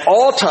lose, at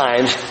all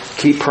times,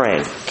 keep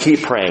praying.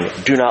 Keep praying.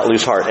 Do not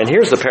lose heart. And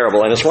here's the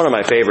parable, and it's one of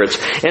my favorites.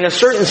 In a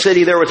certain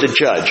city there was a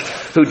judge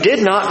who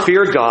did not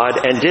fear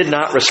God and did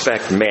not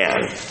respect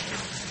man.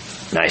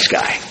 Nice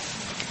guy.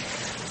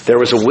 There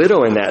was a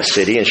widow in that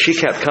city, and she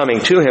kept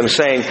coming to him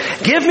saying,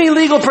 "Give me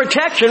legal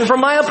protection from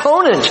my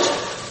opponent."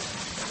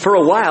 For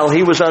a while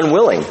he was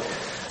unwilling.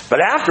 But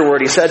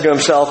afterward he said to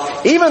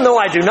himself, "Even though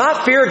I do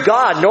not fear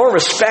God nor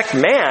respect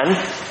man,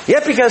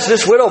 yet because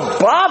this widow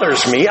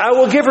bothers me, I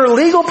will give her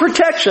legal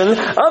protection.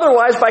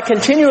 Otherwise, by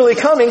continually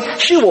coming,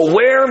 she will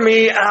wear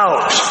me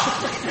out."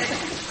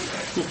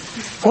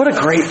 What a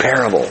great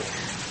parable.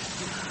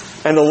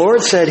 And the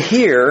Lord said,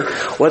 "Hear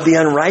what the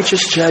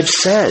unrighteous judge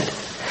said.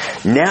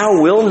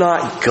 Now will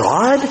not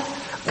God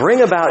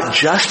bring about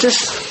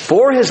justice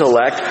for his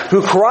elect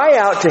who cry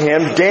out to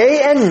him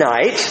day and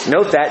night?"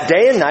 Note that,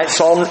 day and night,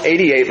 Psalm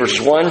 88,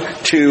 verses 1,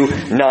 2,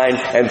 9,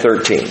 and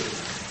 13.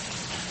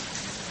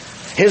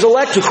 His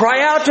elect who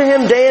cry out to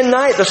him day and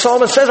night. The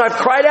psalmist says, "I've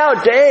cried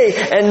out day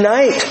and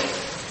night."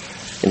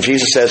 And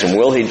Jesus says, "And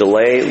will he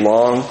delay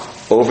long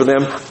over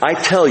them? I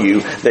tell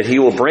you that he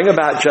will bring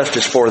about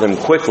justice for them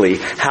quickly.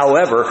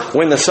 However,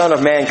 when the Son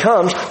of Man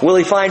comes, will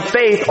he find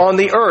faith on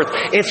the earth?"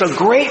 It's a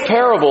great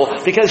parable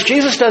because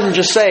Jesus doesn't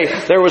just say,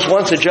 there was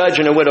once a judge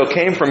and a widow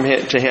came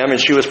to him and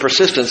she was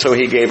persistent, so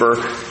he gave her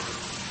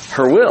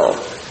her will.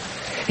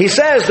 He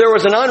says there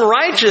was an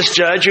unrighteous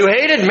judge who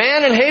hated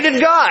man and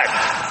hated God.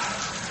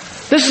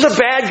 This is a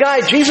bad guy.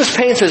 Jesus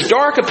paints as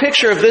dark a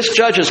picture of this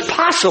judge as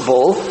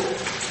possible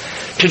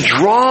to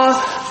draw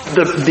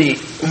the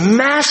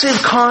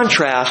massive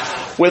contrast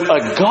with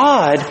a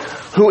God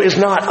who is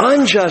not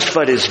unjust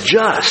but is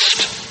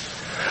just,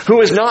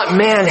 who is not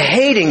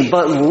man-hating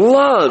but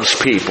loves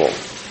people,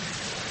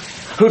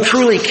 who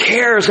truly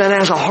cares and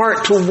has a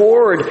heart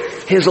toward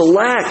his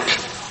elect.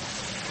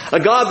 A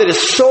God that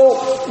is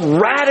so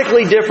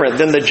radically different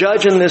than the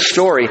judge in this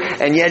story,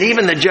 and yet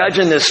even the judge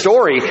in this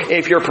story,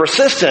 if you're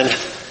persistent,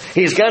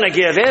 he's going to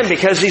give in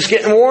because he's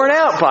getting worn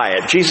out by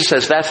it. Jesus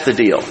says that's the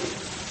deal.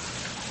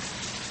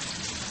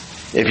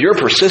 If your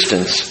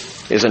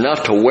persistence is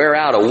enough to wear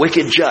out a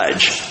wicked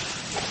judge,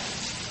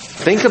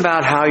 think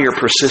about how your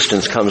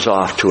persistence comes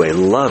off to a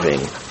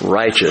loving,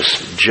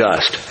 righteous,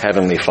 just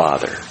Heavenly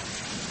Father.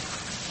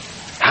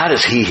 How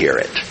does He hear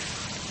it?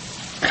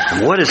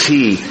 And what does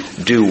He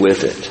do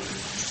with it?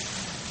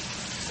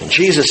 And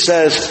Jesus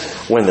says,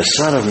 when the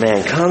Son of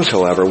Man comes,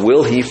 however,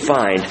 will He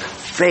find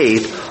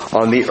faith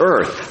on the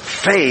earth?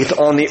 Faith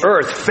on the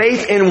earth.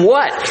 Faith in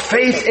what?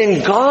 Faith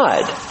in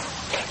God.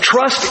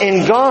 Trust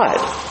in God.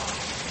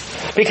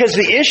 Because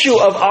the issue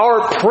of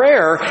our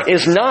prayer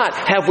is not,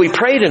 have we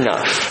prayed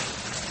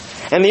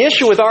enough? And the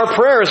issue with our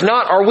prayer is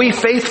not, are we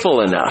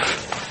faithful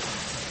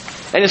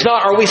enough? And it's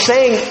not, are we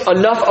saying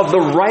enough of the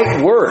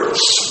right words?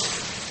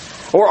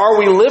 Or are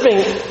we living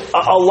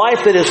a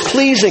life that is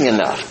pleasing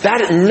enough?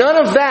 None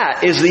of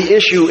that is the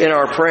issue in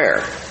our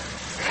prayer.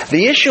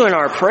 The issue in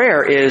our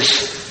prayer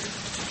is,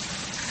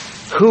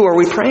 who are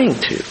we praying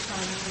to?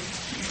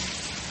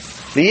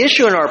 The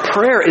issue in our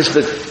prayer is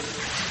the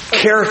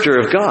character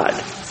of God.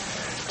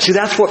 See,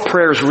 that's what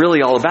prayer is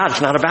really all about. It's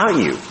not about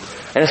you.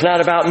 And it's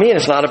not about me. And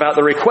it's not about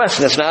the request.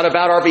 And it's not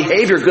about our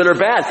behavior, good or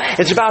bad.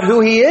 It's about who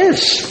He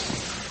is.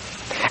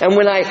 And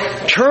when I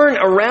turn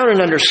around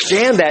and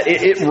understand that,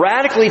 it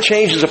radically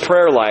changes a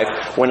prayer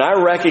life when I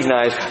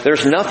recognize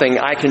there's nothing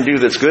I can do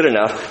that's good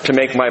enough to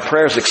make my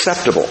prayers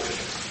acceptable.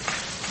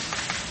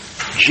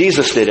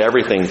 Jesus did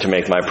everything to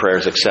make my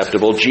prayers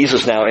acceptable.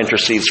 Jesus now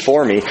intercedes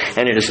for me,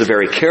 and it is the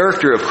very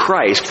character of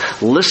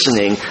Christ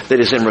listening that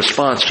is in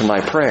response to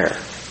my prayer.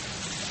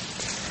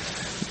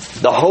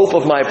 The hope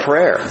of my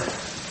prayer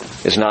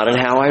is not in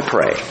how I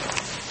pray.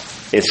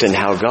 It's in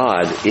how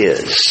God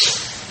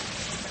is.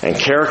 And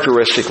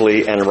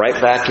characteristically, and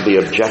right back to the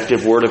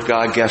objective Word of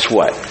God, guess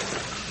what?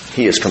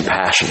 He is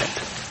compassionate.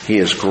 He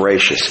is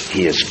gracious.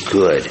 He is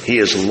good. He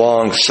is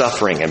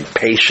long-suffering and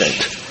patient.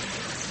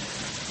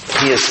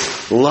 He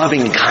is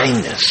loving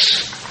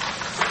kindness.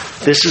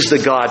 This is the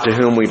God to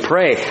whom we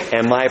pray,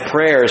 and my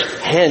prayers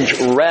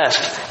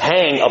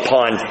hang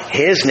upon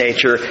His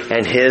nature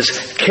and His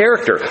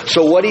character.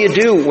 So what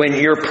do when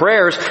your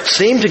prayers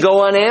seem to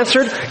go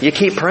unanswered? You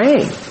keep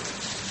praying.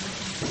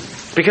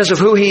 because of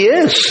who He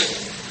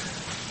is.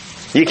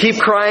 You keep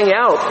crying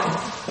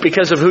out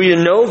because of who you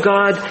know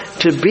God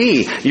to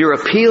be. You're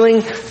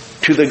appealing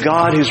to the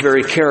God whose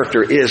very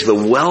character is the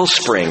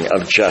wellspring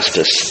of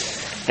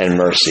justice and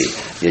mercy.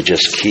 You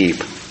just keep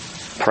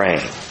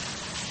praying.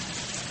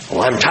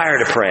 Well, I'm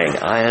tired of praying.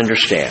 I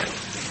understand.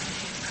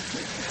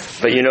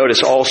 But you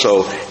notice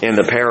also in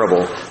the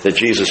parable that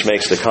Jesus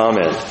makes the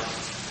comment,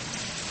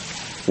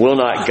 will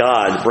not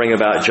God bring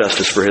about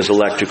justice for His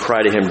elect who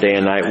cry to Him day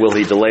and night? Will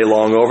He delay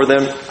long over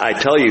them? I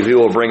tell you, He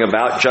will bring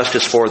about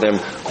justice for them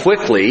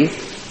quickly.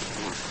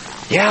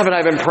 Yeah, but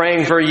I've been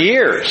praying for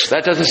years.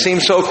 That doesn't seem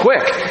so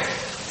quick.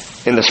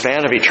 In the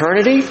span of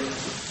eternity,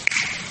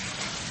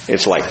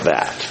 it's like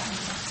that.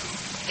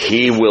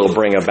 He will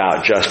bring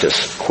about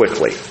justice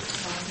quickly.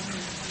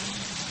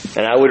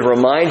 And I would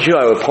remind you,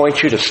 I would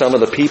point you to some of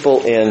the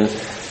people in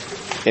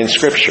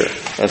Scripture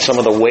and some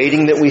of the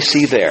waiting that we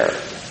see there.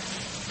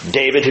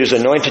 David, who's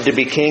anointed to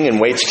be king and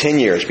waits 10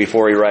 years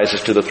before he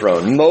rises to the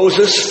throne.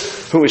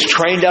 Moses, who is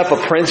trained up a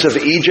prince of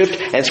Egypt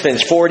and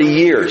spends 40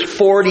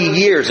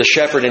 years a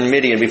shepherd in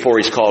Midian before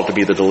he's called to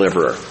be the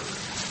deliverer.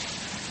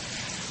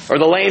 Or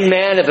the lame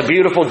man at the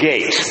beautiful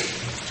gate,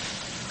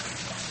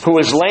 who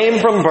was lame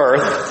from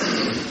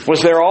birth,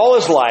 was there all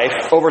his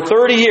life. Over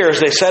 30 years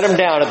they set him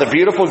down at the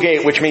beautiful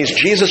gate, which means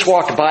Jesus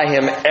walked by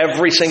him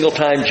every single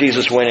time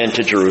Jesus went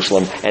into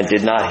Jerusalem and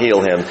did not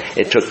heal him.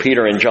 It took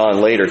Peter and John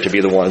later to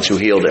be the ones who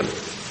healed him.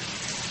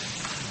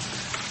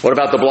 What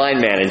about the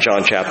blind man in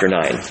John chapter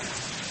 9?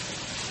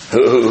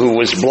 Who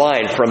was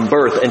blind from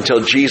birth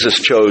until Jesus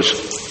chose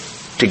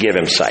to give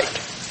him sight.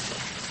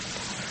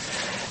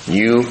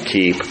 You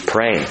keep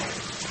praying.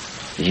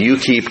 You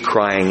keep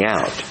crying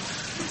out.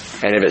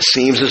 And if it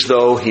seems as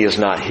though He is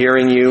not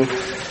hearing you,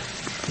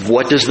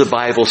 what does the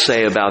Bible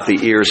say about the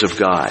ears of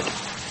God?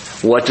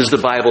 What does the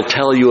Bible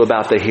tell you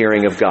about the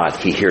hearing of God?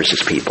 He hears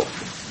His people.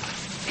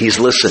 He's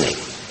listening.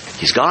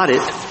 He's got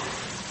it.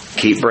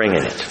 Keep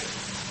bringing it.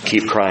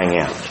 Keep crying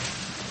out.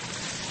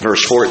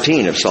 Verse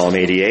 14 of Psalm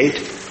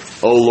 88.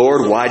 O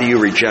Lord, why do you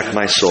reject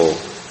my soul?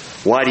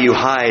 Why do you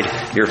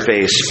hide your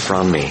face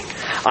from me?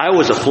 I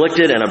was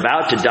afflicted and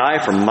about to die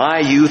from my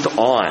youth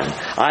on.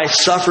 I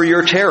suffer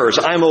your terrors.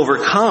 I'm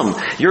overcome.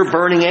 Your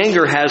burning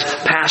anger has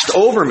passed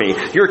over me.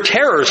 Your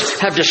terrors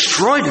have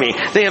destroyed me.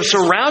 They have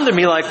surrounded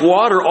me like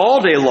water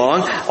all day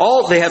long.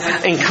 They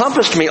have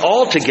encompassed me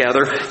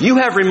altogether. You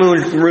have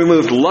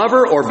removed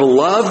lover or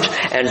beloved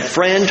and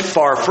friend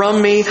far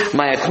from me.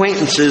 My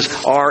acquaintances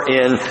are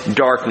in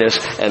darkness.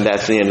 And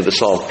that's the end of the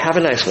psalm. Have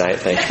a nice night.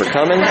 Thanks for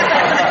coming.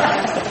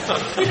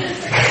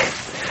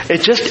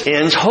 It just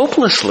ends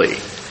hopelessly.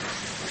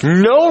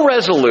 No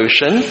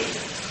resolution,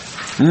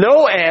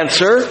 no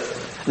answer,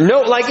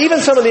 like even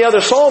some of the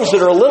other psalms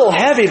that are a little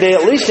heavy, they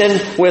at least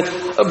end with,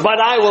 but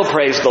I will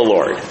praise the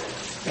Lord.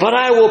 But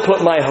I will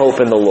put my hope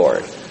in the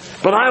Lord.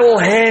 But I will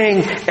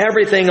hang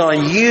everything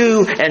on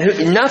you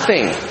and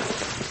nothing.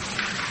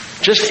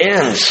 Just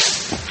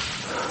ends.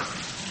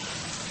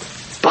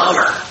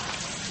 Bummer.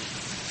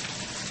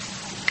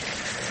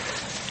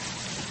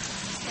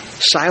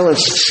 Silence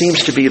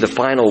seems to be the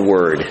final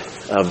word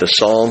of the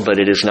psalm, but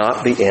it is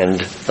not the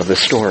end of the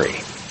story,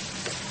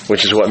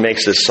 which is what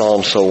makes this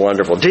psalm so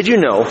wonderful. Did you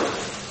know,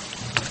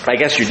 I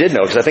guess you did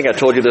know, because I think I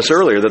told you this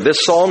earlier, that this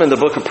psalm in the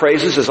book of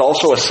Praises is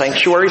also a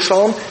sanctuary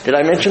psalm? Did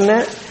I mention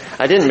that?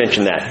 I didn't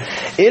mention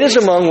that. It is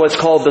among what's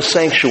called the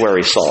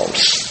sanctuary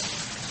psalms.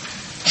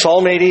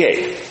 Psalm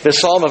 88, the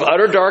psalm of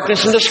utter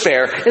darkness and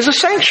despair, is a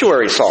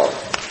sanctuary psalm.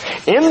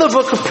 In the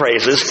book of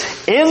Praises,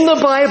 in the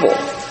Bible,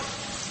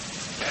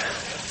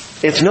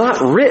 it's not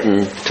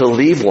written to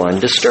leave one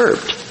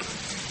disturbed.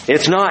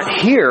 It's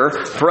not here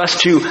for us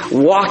to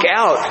walk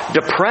out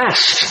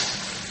depressed.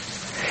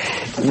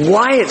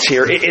 Why it's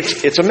here?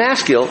 It's a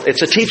maskil.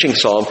 It's a teaching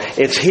psalm.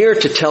 It's here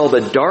to tell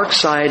the dark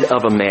side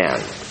of a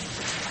man.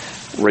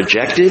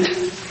 Rejected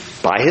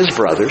by his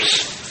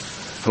brothers,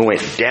 who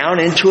went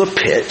down into a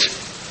pit,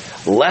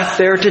 left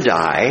there to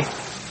die,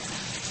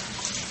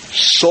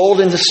 sold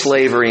into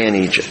slavery in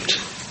Egypt.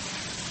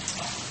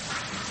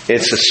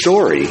 It's a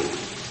story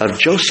of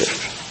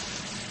Joseph.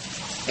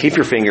 Keep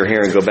your finger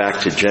here and go back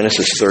to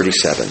Genesis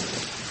 37.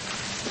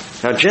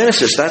 Now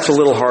Genesis, that's a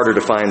little harder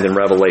to find than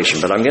Revelation,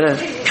 but I'm going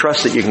to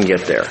trust that you can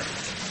get there.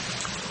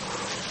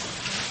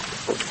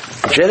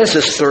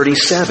 Genesis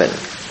 37.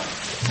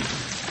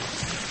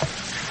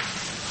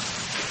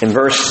 In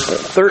verse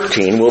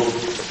 13, we'll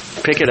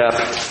pick it up.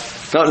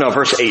 No,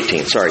 verse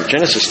 18. Sorry,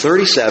 Genesis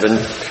 37,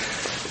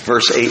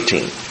 verse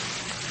 18.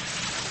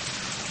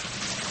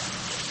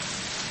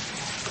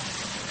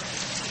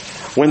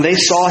 When they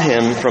saw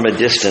him from a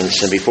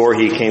distance and before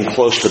he came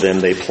close to them,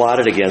 they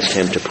plotted against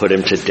him to put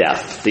him to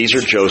death. These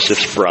are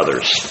Joseph's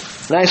brothers.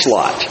 Nice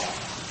lot.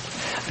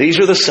 These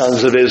are the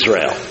sons of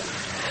Israel.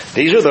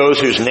 These are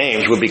those whose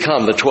names would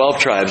become the 12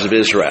 tribes of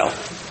Israel.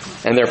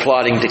 And they're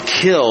plotting to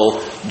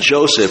kill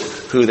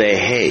Joseph, who they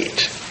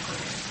hate.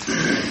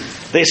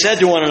 They said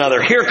to one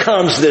another, here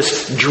comes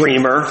this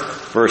dreamer,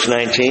 verse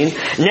 19.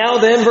 Now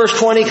then, verse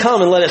 20,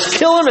 come and let us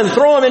kill him and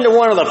throw him into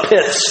one of the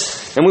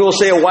pits. And we will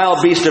say a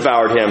wild beast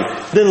devoured him.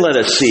 Then let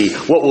us see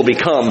what will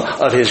become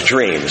of his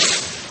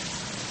dreams.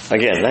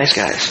 Again, nice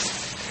guys.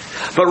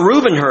 But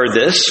Reuben heard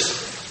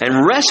this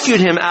and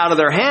rescued him out of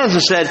their hands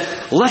and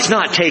said, let's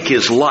not take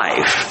his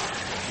life.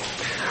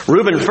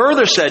 Reuben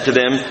further said to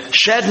them,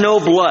 shed no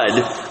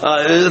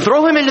blood.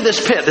 Throw him into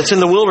this pit that's in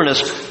the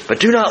wilderness, but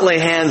do not lay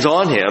hands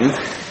on him,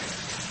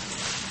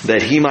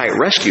 that he might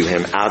rescue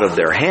him out of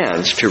their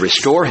hands to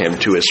restore him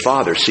to his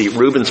father. See,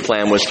 Reuben's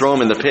plan was throw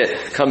him in the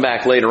pit, come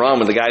back later on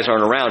when the guys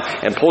aren't around,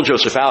 and pull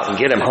Joseph out and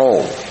get him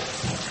home.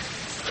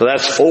 So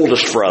that's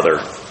oldest brother.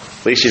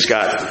 At least he's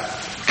got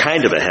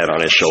kind of a head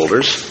on his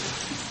shoulders.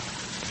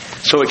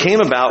 So it came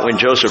about when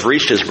Joseph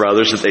reached his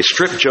brothers that they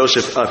stripped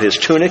Joseph of his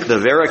tunic, the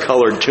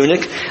varicolored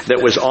tunic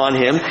that was on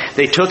him.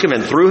 They took him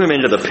and threw him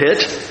into the pit.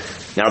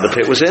 Now the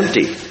pit was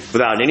empty,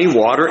 without any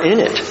water in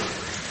it.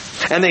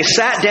 And they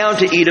sat down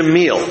to eat a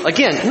meal.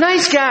 Again,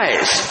 nice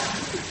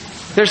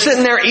guys. They're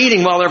sitting there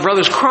eating while their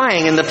brother's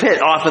crying in the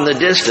pit off in the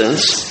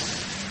distance.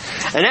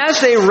 And as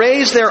they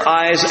raised their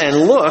eyes and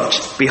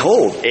looked,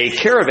 behold, a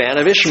caravan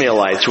of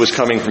Ishmaelites was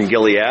coming from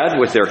Gilead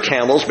with their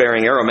camels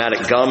bearing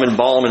aromatic gum and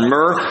balm and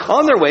myrrh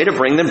on their way to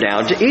bring them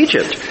down to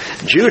Egypt.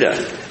 Judah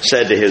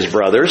said to his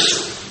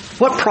brothers,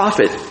 what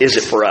profit is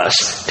it for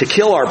us to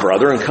kill our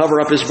brother and cover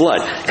up his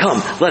blood?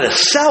 Come, let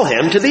us sell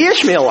him to the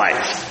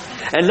Ishmaelites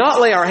and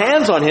not lay our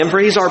hands on him, for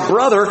he's our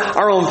brother,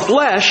 our own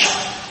flesh.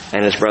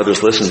 And his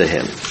brothers listened to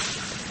him.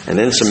 And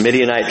then some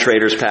Midianite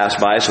traders passed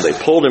by, so they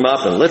pulled him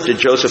up and lifted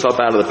Joseph up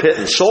out of the pit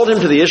and sold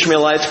him to the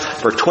Ishmaelites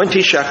for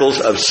 20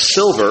 shekels of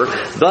silver.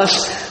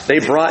 Thus, they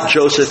brought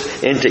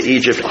Joseph into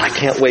Egypt. I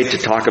can't wait to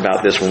talk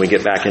about this when we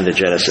get back into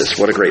Genesis.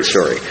 What a great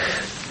story.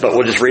 But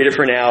we'll just read it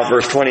for now.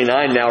 Verse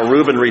 29, now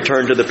Reuben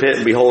returned to the pit,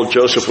 and behold,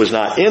 Joseph was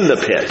not in the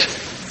pit.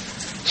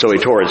 So he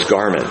tore his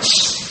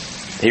garments.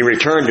 He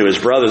returned to his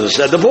brothers and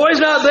said, the boy's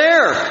not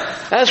there.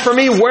 As for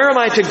me, where am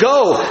I to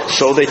go?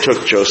 So they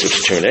took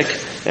Joseph's tunic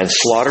and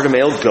slaughtered a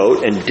male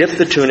goat and dipped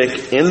the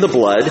tunic in the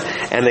blood.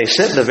 And they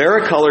sent the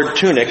varicolored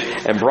tunic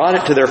and brought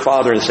it to their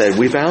father and said,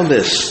 we found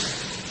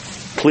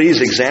this. Please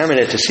examine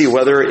it to see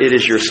whether it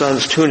is your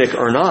son's tunic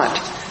or not.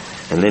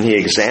 And then he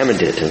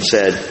examined it and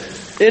said,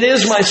 it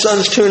is my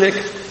son's tunic.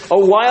 A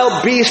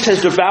wild beast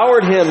has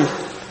devoured him.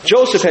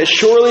 Joseph has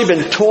surely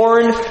been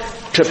torn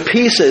to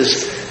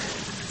pieces.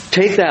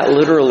 Take that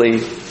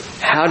literally.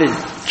 How did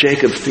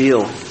Jacob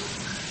feel?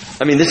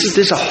 I mean, this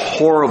is a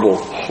horrible,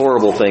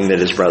 horrible thing that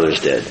his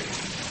brothers did.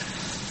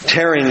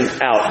 Tearing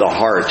out the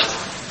heart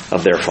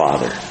of their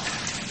father.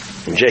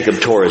 And Jacob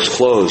tore his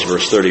clothes,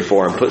 verse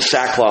 34, and put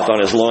sackcloth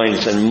on his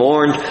loins and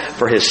mourned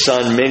for his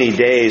son many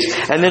days.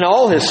 And then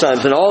all his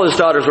sons and all his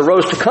daughters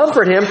arose to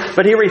comfort him,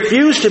 but he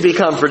refused to be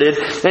comforted.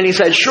 And he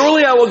said,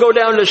 surely I will go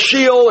down to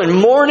Sheol in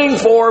mourning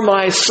for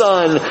my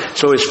son.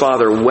 So his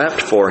father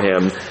wept for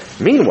him.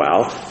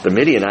 Meanwhile, the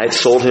Midianites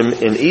sold him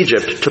in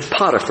Egypt to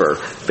Potiphar,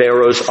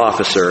 Pharaoh's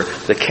officer,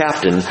 the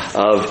captain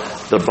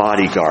of the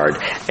bodyguard.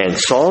 And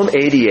Psalm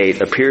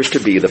 88 appears to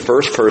be the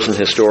first person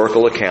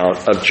historical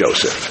account of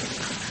Joseph.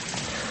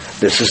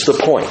 This is the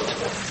point.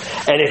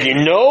 And if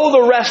you know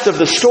the rest of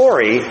the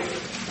story,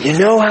 you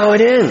know how it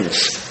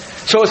ends.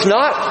 So it's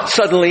not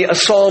suddenly a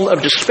psalm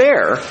of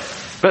despair,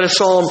 but a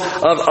psalm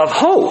of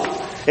hope.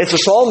 It's a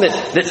psalm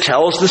that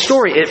tells the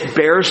story. It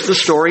bears the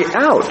story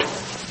out.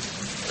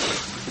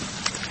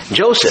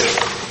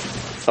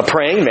 Joseph, a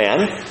praying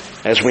man,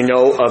 as we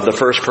know of the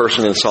first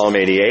person in Psalm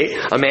 88,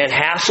 a man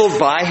hassled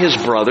by his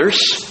brothers,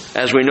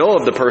 as we know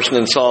of the person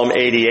in Psalm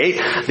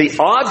 88, the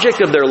object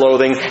of their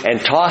loathing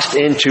and tossed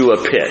into a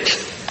pit,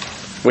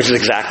 which is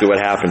exactly what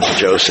happened to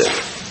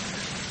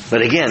Joseph.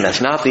 But again,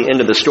 that's not the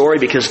end of the story,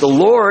 because the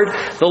Lord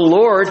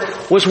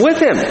was with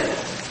him.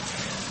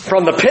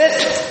 From the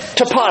pit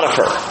to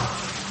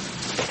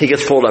Potiphar. He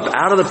gets pulled up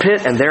out of the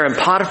pit, and there in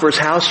Potiphar's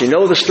house, you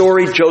know the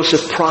story,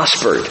 Joseph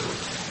prospered.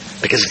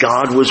 Because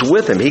God was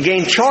with him. He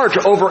gained charge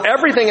over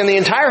everything in the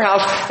entire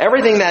house,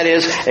 everything that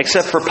is,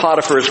 except for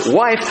Potiphar's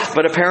wife,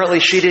 but apparently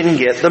she didn't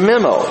get the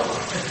memo.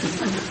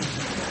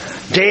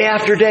 Day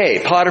after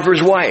day,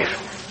 Potiphar's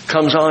wife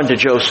comes on to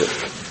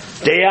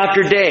Joseph. Day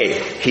after day,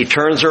 he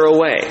turns her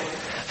away.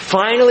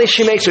 Finally,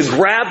 she makes a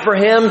grab for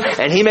him,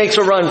 and he makes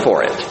a run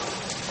for it.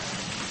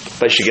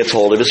 But she gets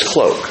hold of his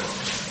cloak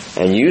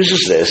and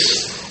uses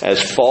this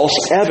as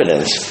false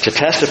evidence to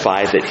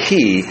testify that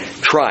he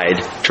tried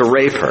to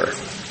rape her.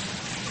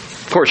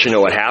 Of course, you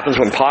know what happens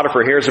when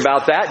Potiphar hears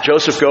about that.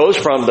 Joseph goes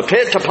from the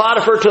pit to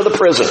Potiphar to the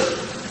prison.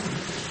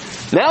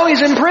 Now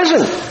he's in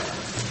prison.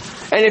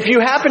 And if you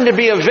happen to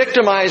be a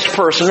victimized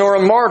person or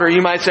a martyr,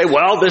 you might say,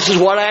 well, this is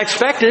what I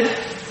expected.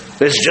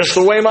 This is just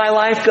the way my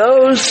life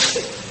goes.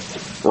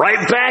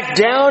 Right back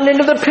down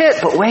into the pit.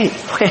 But wait.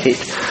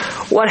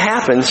 What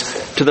happens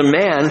to the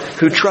man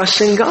who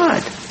trusts in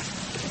God?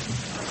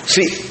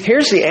 See,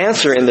 here's the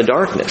answer in the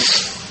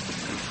darkness.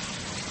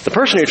 The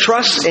person who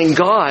trusts in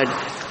God,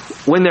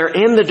 when they're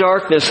in the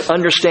darkness,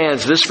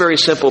 understands this very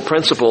simple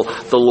principle: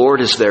 the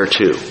Lord is there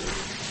too.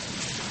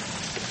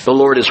 The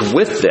Lord is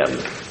with them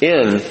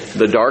in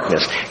the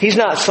darkness. He's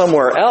not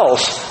somewhere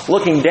else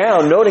looking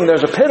down, noting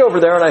there's a pit over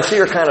there and I see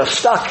you're kind of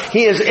stuck.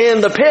 He is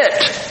in the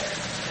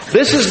pit.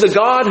 This is the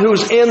God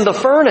who's in the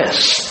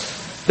furnace.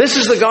 This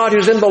is the God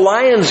who's in the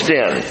lion's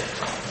den.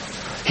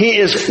 He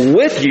is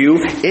with you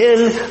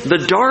in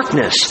the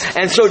darkness.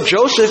 And so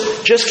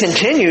Joseph just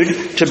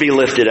continued to be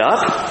lifted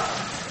up.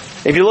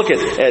 If you look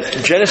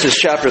at Genesis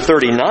chapter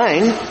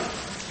 39,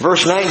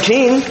 verse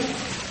 19,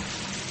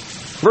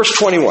 verse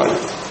 21.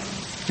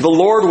 The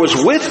Lord was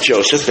with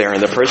Joseph there in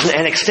the prison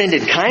and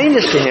extended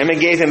kindness to him and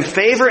gave him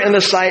favor in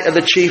the sight of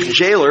the chief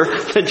jailer.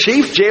 The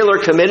chief jailer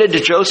committed to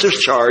Joseph's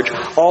charge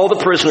all the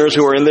prisoners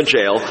who were in the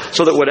jail,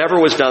 so that whatever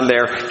was done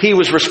there, he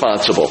was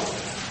responsible.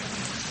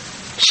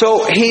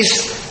 So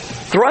he's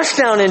thrust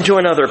down into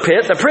another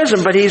pit, the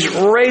prison, but he's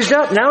raised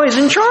up. Now he's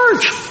in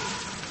charge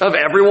of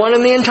everyone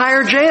in the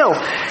entire jail.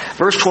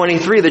 Verse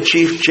 23, the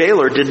chief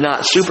jailer did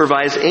not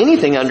supervise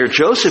anything under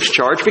Joseph's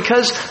charge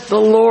because the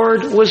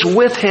Lord was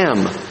with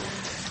him.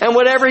 And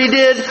whatever he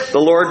did, the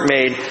Lord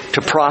made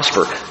to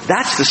prosper.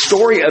 That's the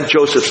story of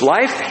Joseph's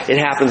life. It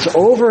happens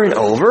over and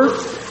over.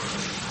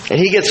 And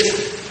he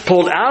gets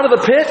pulled out of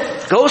the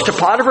pit, goes to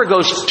Potiphar,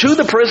 goes to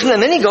the prison,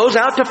 and then he goes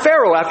out to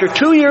Pharaoh after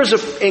 2 years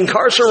of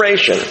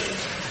incarceration.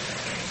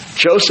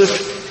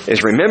 Joseph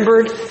is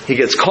remembered. He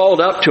gets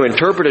called up to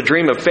interpret a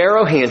dream of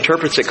Pharaoh. He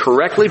interprets it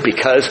correctly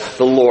because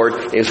the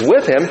Lord is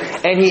with him.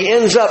 And he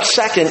ends up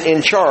second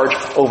in charge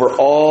over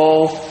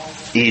all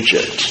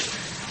Egypt.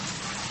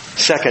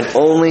 Second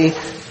only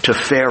to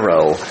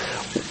Pharaoh.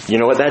 You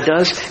know what that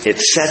does? It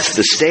sets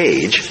the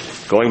stage,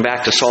 going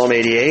back to Psalm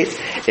 88,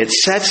 it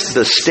sets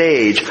the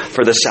stage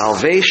for the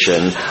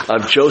salvation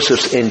of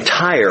Joseph's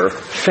entire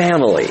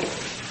family.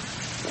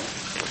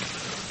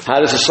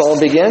 How does the psalm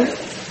begin?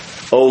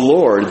 O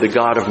Lord, the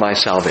God of my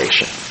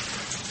salvation.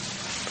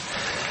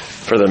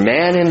 For the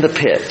man in the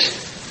pit,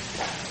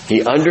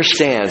 he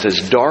understands, as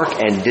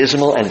dark and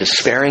dismal and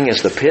despairing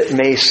as the pit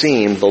may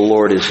seem, the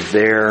Lord is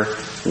there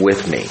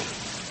with me.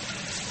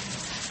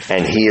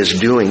 And he is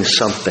doing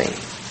something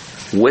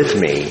with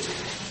me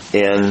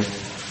in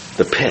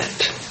the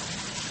pit.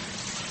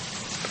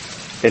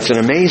 It's an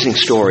amazing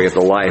story of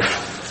the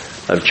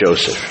life of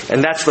Joseph.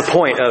 And that's the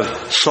point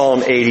of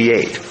Psalm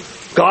 88.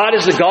 God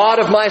is the God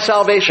of my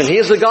salvation. He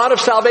is the God of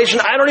salvation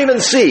I don't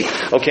even see.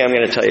 Okay, I'm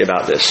going to tell you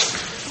about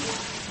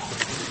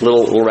this.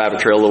 Little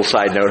rabbit trail, little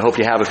side note. Hope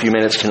you have a few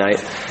minutes tonight.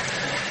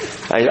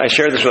 I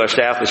shared this with our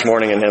staff this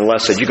morning, and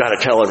Les said, you got to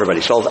tell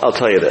everybody. So I'll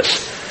tell you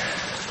this.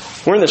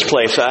 We're in this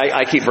place,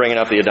 I keep bringing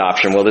up the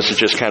adoption. Well, this is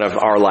just kind of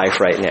our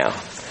life right now.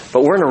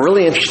 But we're in a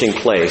really interesting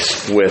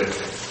place with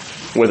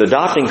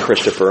adopting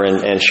Christopher,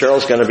 and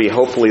Cheryl's going to be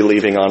hopefully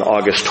leaving on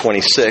August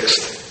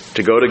 26th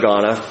to go to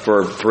Ghana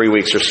for 3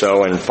 weeks or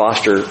so and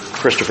foster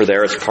Christopher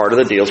there. It's part of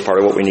the deal. It's part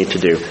of what we need to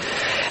do.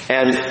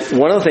 And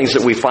one of the things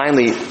that we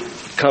finally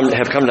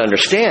have come to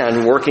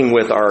understand, working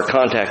with our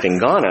contact in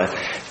Ghana,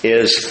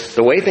 is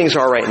the way things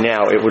are right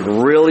now, it would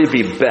really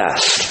be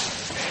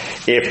best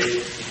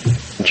if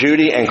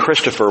Judy and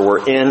Christopher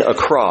were in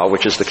Accra,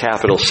 which is the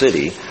capital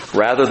city,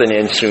 rather than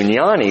in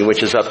Sunyani,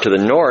 which is up to the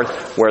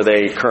north where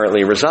they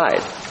currently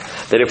reside.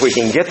 That if we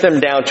can get them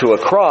down to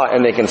Accra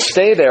and they can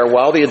stay there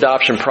while the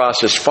adoption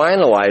process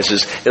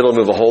finalizes, it'll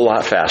move a whole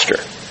lot faster.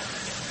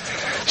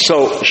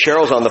 So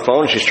Cheryl's on the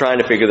phone. She's trying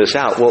to figure this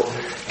out. Well,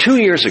 2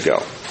 years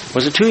ago,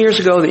 was it 2 years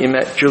ago that you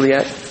met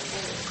Juliet?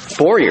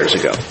 4 years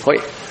ago.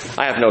 Wait,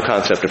 I have no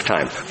concept of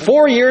time.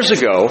 4 years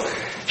ago,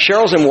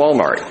 Cheryl's in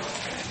Walmart.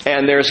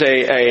 And there's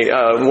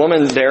a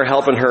woman there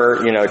helping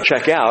her,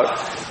 check out.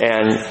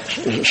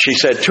 And she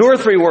said 2 or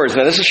 3 words.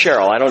 Now, this is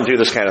Cheryl. I don't do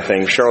this kind of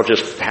thing. Cheryl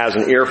just has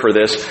an ear for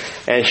this.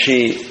 And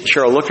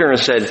Cheryl looked at her and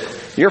said,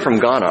 "You're from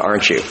Ghana,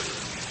 aren't you?"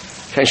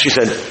 And she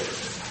said,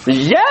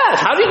 "Yes.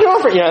 How did you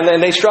know?" And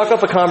then they struck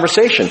up a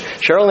conversation.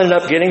 Cheryl ended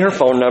up getting her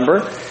phone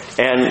number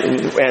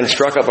and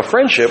struck up a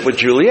friendship with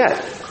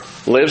Juliet.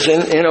 Lives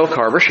in Oak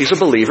Harbor. She's a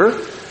believer.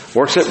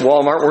 Works at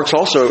Walmart, works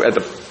also at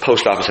the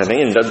post office, I think,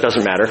 and it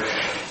doesn't matter.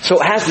 So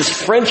it has this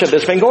friendship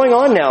that's been going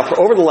on now for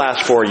over the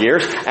last 4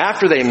 years.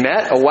 After they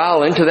met, a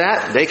while into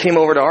that, they came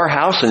over to our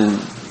house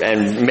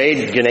and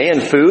made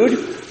Ghanaian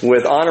food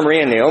with Anna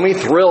Marie and Naomi.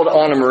 Thrilled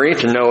Anna Marie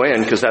to no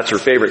end, because that's her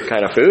favorite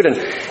kind of food.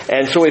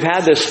 And so we've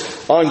had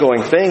this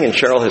ongoing thing, and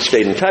Cheryl has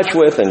stayed in touch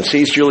with and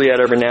sees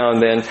Juliet every now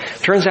and then.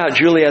 Turns out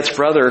Juliet's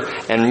brother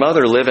and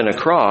mother live in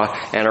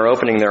Accra and are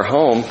opening their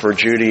home for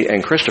Judy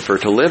and Christopher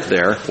to live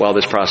there while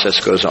this process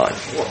goes on.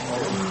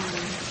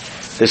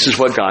 This is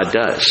what God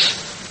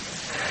does.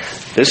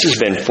 This has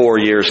been 4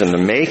 years in the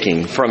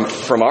making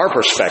from our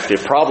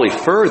perspective, probably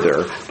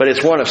further, but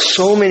it's one of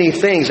so many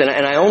things. And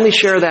I only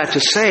share that to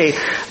say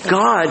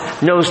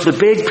God knows the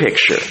big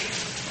picture.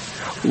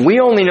 We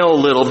only know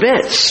little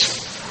bits.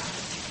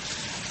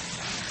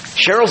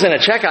 Cheryl's in a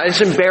checkout.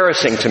 It's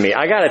embarrassing to me.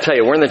 I got to tell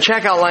you, we're in the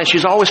checkout line.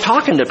 She's always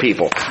talking to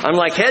people. I'm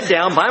like, head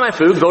down, buy my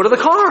food, go to the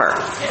car.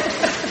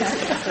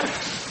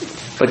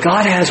 But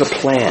God has a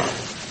plan.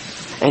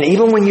 And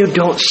even when you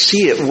don't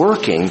see it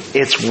working,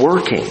 it's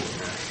working.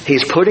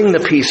 He's putting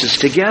the pieces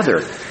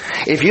together.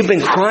 If you've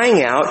been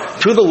crying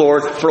out to the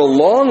Lord for a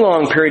long,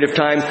 long period of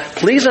time,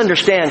 please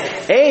understand,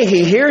 A,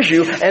 He hears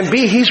you, and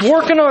B, He's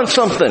working on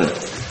something.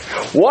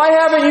 Why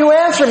haven't you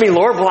answered me,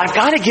 Lord? Well, I've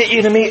got to get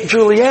you to meet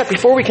Juliet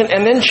before we can,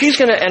 and then she's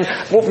going to, and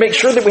we'll make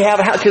sure that we have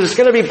a house, because it's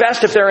going to be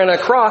best if they're in a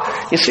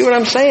craw. You see what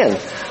I'm saying?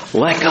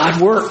 Let God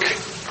work.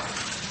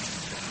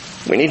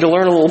 We need to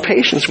learn a little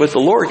patience with the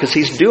Lord, because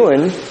He's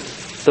doing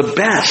the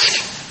best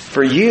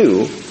for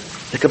you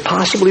that could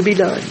possibly be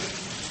done.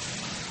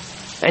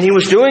 And He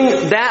was doing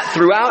that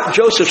throughout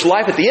Joseph's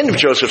life. At the end of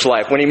Joseph's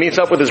life, when he meets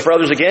up with his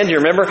brothers again, do you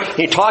remember?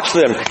 He talks to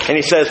them and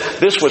he says,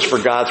 this was for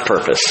God's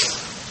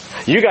purpose.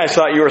 You guys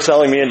thought you were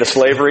selling me into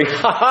slavery?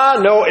 Ha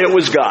ha, no, it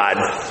was God.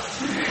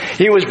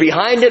 He was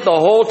behind it the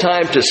whole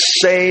time to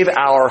save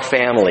our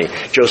family.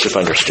 Joseph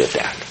understood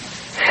that.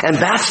 And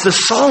that's the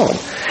psalm.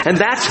 And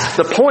that's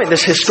the point,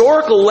 this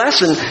historical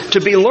lesson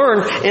to be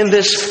learned in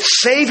this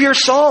Savior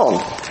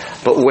psalm.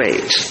 But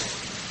wait,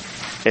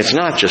 it's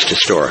not just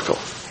historical.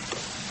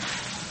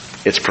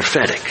 It's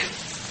prophetic.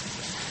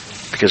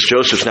 Because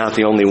Joseph's not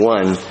the only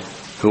one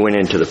who went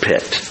into the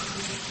pit.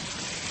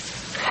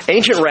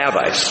 Ancient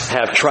rabbis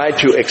have tried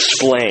to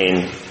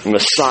explain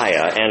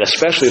Messiah, and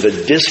especially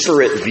the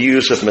disparate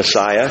views of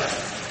Messiah,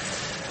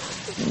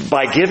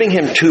 by giving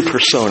Him two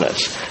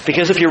personas.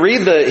 Because if you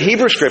read the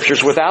Hebrew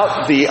Scriptures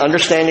without the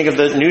understanding of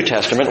the New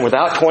Testament,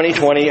 without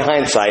 20/20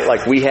 hindsight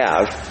like we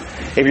have,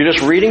 if you're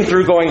just reading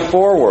through going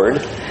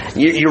forward,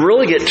 you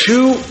really get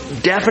two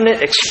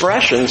definite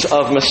expressions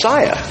of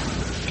Messiah.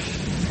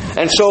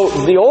 And so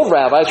the old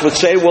rabbis would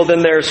say, well,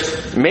 then there's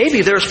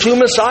two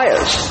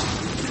Messiahs.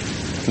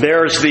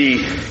 There's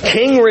the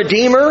King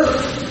Redeemer,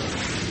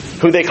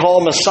 who they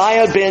call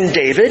Messiah ben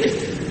David,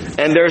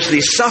 and there's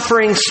the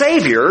suffering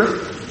Savior,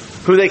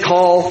 who they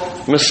call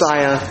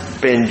Messiah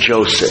ben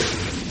Joseph.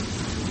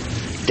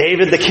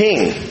 David the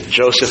King,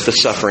 Joseph the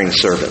suffering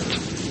servant.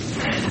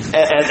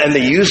 And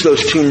they use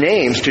those two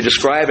names to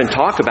describe and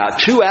talk about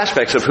two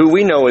aspects of who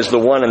we know is the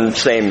one and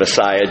same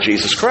Messiah,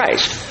 Jesus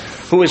Christ,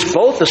 who is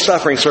both the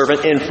suffering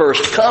servant in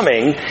first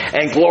coming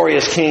and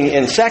glorious King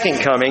in second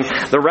coming.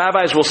 The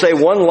rabbis will say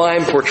one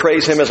line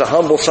portrays Him as a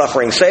humble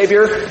suffering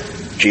Savior,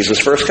 Jesus'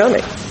 first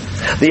coming.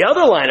 The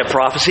other line of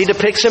prophecy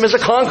depicts Him as a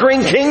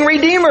conquering King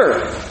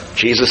Redeemer,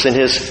 Jesus in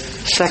His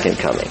second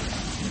coming.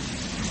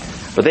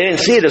 But they didn't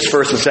see it as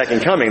first and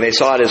second coming. They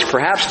saw it as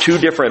perhaps two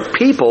different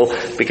people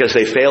because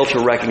they failed to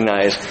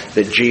recognize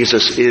that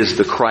Jesus is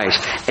the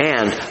Christ.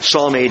 And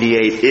Psalm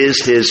 88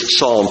 is His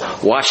psalm.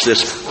 Watch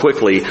this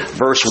quickly.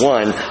 Verse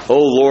 1, O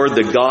Lord,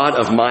 the God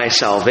of my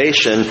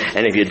salvation.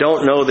 And if you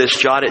don't know this,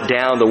 jot it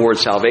down. The word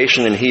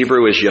salvation in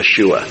Hebrew is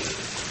Yeshua.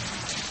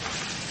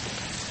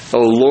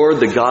 O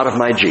Lord, the God of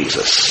my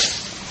Jesus.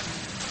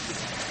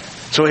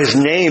 So His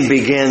name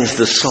begins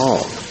the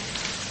psalm.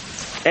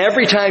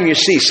 Every time you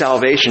see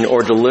salvation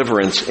or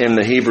deliverance in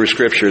the Hebrew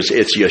Scriptures,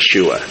 it's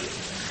Yeshua.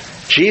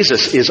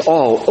 Jesus is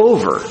all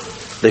over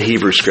the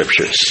Hebrew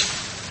Scriptures.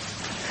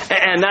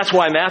 And that's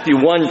why Matthew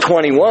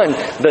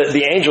 1:21,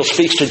 the angel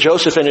speaks to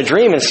Joseph in a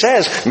dream and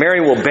says,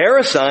 Mary will bear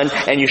a son,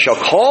 and you shall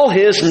call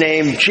His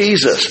name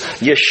Jesus,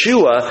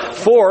 Yeshua,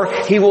 for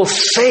He will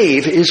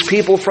save His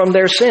people from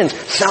their sins.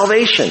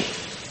 Salvation.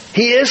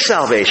 He is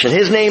salvation.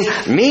 His name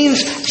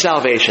means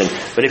salvation.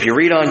 But if you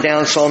read on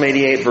down Psalm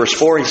 88 verse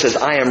 4, He says,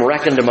 I am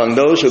reckoned among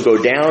those who go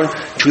down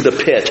to the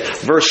pit.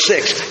 Verse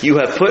 6, you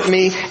have put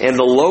me in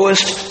the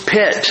lowest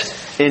pit,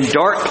 in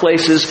dark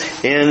places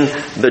in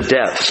the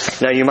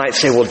depths. Now you might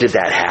say, well, did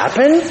that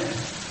happen?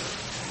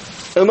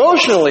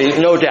 Emotionally,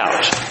 no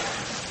doubt.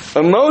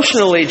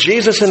 Emotionally,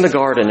 Jesus in the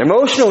garden,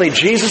 emotionally,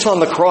 Jesus on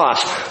the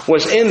cross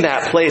was in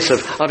that place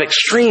of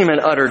extreme and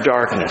utter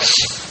darkness.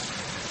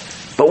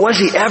 But was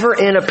He ever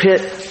in a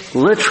pit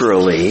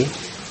literally?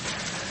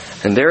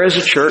 And there is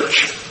a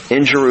church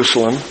in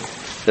Jerusalem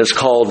that's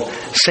called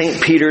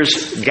St.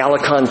 Peter's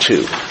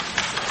Gallicantu.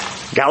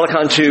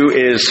 Gallicantu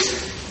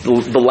is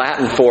the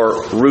Latin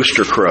for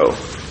rooster crow.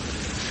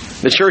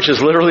 The church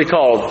is literally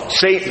called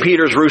St.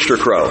 Peter's Rooster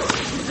Crow.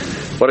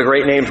 What a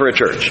great name for a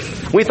church.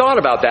 We thought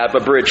about that,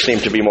 but Bridge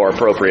seemed to be more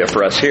appropriate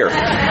for us here.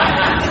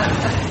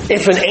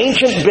 It's an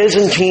ancient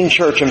Byzantine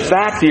church. In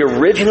fact, the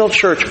original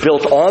church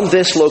built on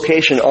this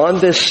location, on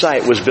this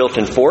site, was built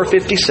in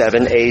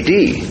 457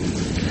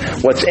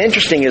 AD. What's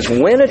interesting is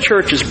when a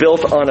church is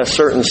built on a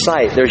certain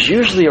site, there's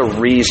usually a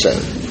reason.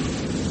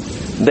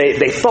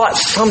 They thought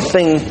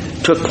something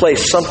took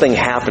place, something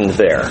happened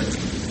there.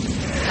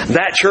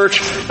 That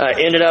church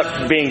ended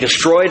up being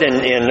destroyed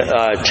in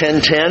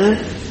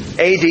 1010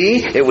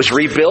 AD. It was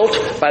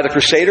rebuilt by the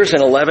Crusaders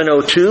in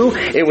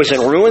 1102. It was in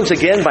ruins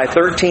again by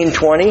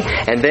 1320.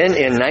 And then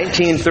in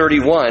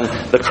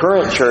 1931, the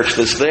current church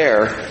that's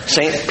there,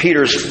 St.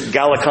 Peter's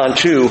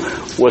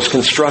Gallicantu, was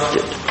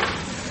constructed.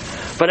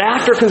 But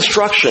after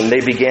construction,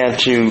 they began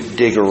to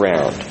dig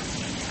around.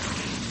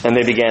 And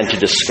they began to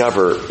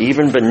discover,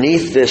 even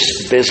beneath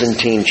this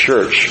Byzantine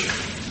church,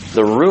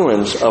 the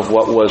ruins of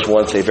what was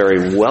once a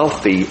very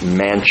wealthy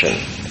mansion.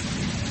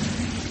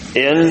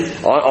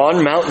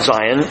 On Mount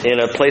Zion, in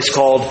a place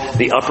called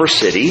the Upper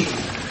City,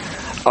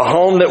 A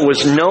home that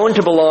was known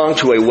to belong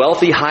to a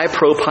wealthy,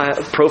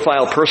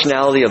 high-profile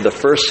personality of the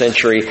first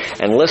century.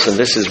 And listen,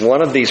 this is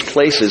one of these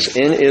places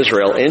in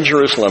Israel, in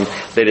Jerusalem,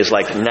 that is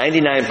like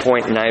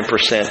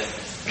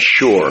 99.9%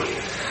 sure.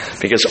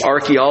 Because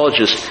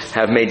archaeologists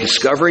have made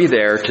discovery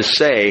there to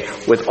say,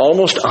 with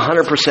almost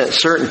 100%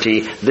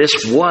 certainty,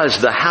 this was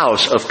the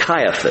house of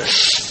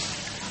Caiaphas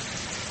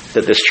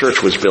that this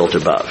church was built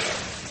above.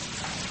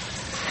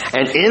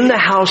 And in the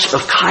house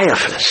of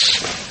Caiaphas,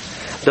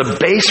 the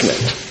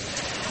basement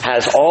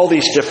has all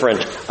these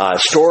different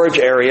storage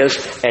areas,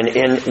 and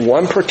in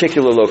one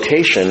particular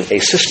location, a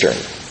cistern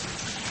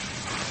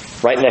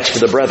right next to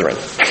the brethren.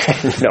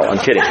 No, I'm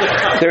kidding.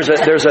 There's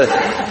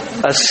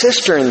a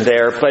cistern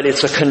there, but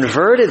it's a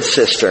converted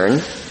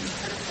cistern,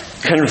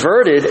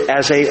 converted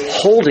as a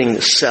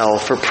holding cell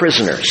for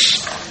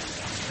prisoners.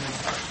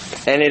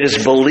 And it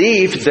is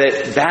believed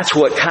that that's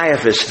what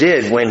Caiaphas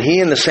did when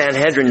he and the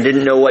Sanhedrin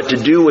didn't know what to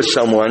do with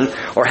someone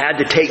or had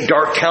to take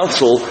dark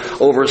counsel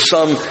over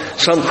some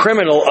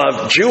criminal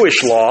of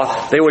Jewish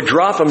law. They would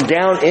drop them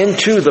down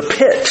into the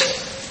pit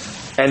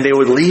and they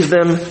would leave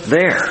them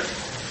there.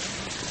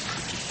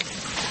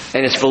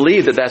 And it's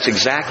believed that that's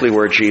exactly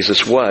where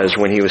Jesus was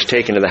when he was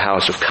taken to the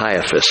house of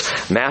Caiaphas.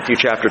 Matthew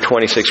chapter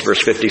 26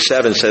 verse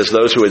 57 says,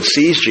 those who had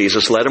seized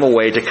Jesus led him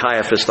away to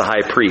Caiaphas the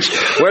high priest,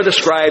 where the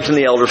scribes and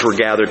the elders were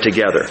gathered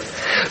together.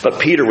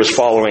 But Peter was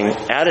following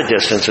at a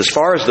distance as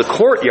far as the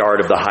courtyard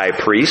of the high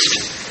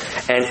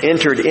priest and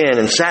entered in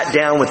and sat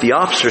down with the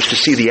officers to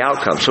see the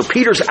outcome. So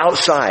Peter's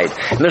outside,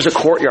 and there's a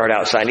courtyard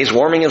outside, and he's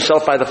warming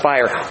himself by the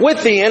fire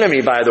with the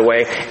enemy, by the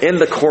way, in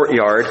the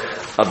courtyard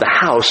of the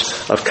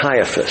house of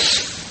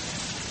Caiaphas.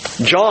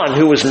 John,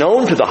 who was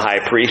known to the high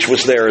priest,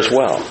 was there as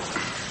well,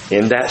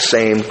 in that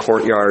same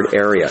courtyard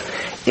area.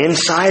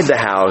 Inside the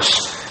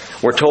house,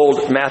 we're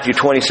told, Matthew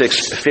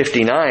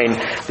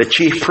 26:59, the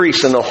chief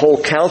priests and the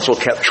whole council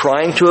kept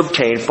trying to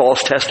obtain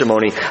false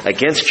testimony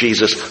against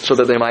Jesus so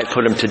that they might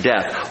put him to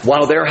death.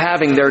 While they're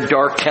having their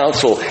dark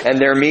council and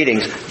their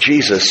meetings,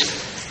 Jesus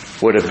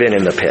would have been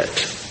in the pit.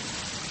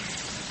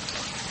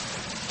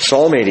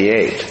 Psalm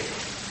 88,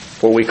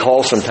 what we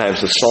call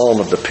sometimes the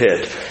Psalm of the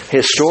Pit,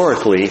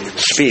 historically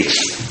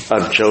speaks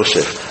of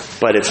Joseph,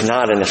 but it's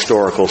not an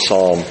historical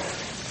psalm.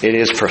 It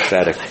is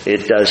prophetic.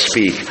 It does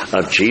speak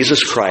of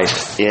Jesus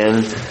Christ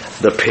in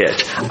the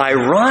pit.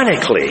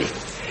 Ironically,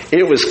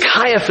 it was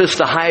Caiaphas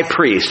the high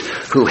priest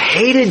who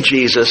hated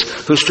Jesus,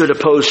 who stood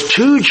opposed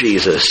to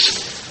Jesus,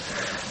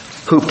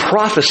 who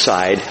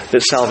prophesied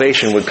that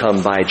salvation would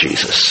come by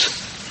Jesus.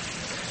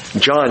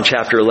 John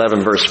chapter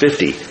 11 verse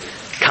 50.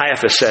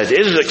 Caiaphas said, it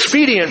is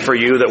expedient for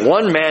you that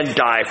one man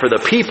die for the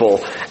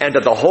people and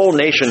that the whole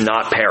nation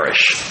not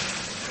perish.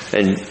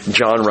 And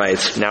John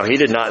writes, now he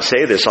did not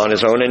say this on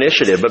his own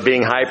initiative, but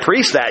being high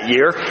priest that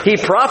year, he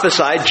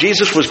prophesied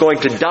Jesus was going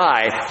to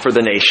die for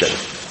the nation.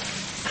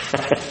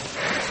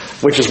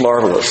 Which is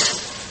marvelous.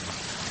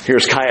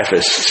 Here's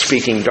Caiaphas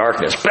speaking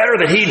darkness. Better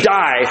that he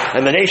die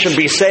and the nation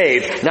be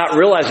saved, not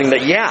realizing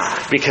that,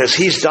 because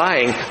he's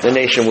dying, the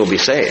nation will be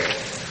saved.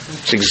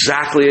 It's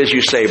exactly as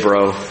you say,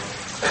 bro.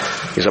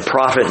 He's a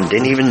prophet and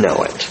didn't even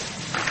know it.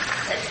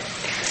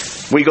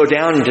 We go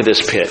down into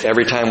this pit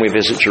every time we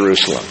visit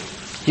Jerusalem.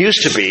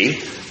 Used to be,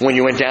 when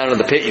you went down into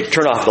the pit, you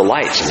turn off the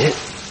lights and it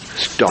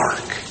was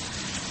dark.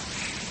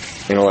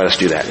 They don't let us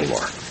do that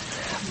anymore.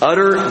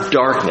 Utter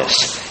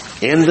darkness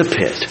in the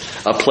pit,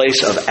 a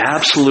place of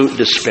absolute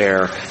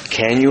despair.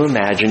 Can you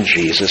imagine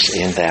Jesus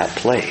in that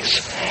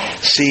place?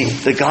 See,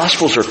 the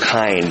Gospels are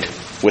kind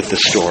with the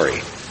story.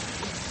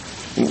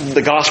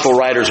 The Gospel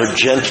writers are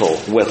gentle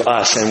with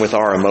us and with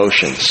our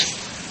emotions,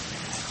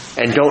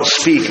 and don't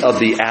speak of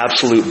the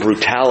absolute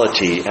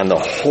brutality and the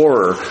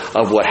horror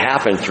of what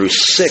happened through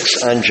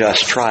 6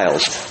 unjust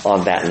trials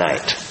on that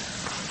night.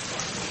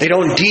 They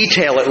don't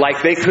detail it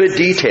like they could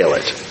detail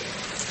it.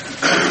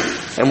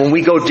 And when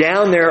we go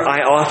down there,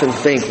 I often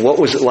think, what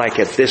was it like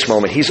at this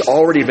moment? He's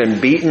already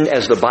been beaten,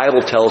 as the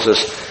Bible tells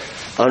us,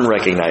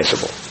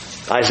 unrecognizable.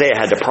 Isaiah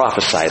had to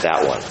prophesy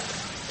that one.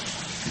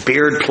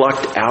 Beard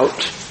plucked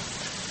out,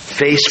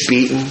 face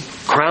beaten,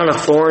 crown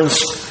of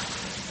thorns.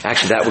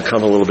 Actually, that would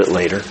come a little bit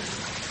later.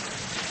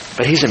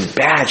 But he's in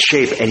bad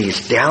shape, and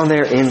he's down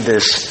there in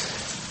this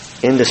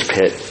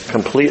pit,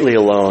 completely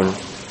alone,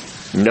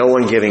 no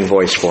one giving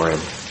voice for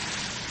him.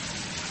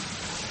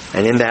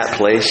 And in that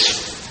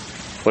place,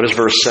 what does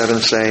verse 7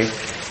 say?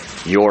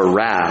 Your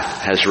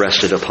wrath has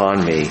rested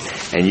upon me,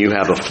 and you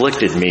have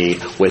afflicted me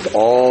with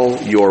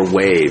all your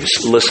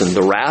waves. Listen,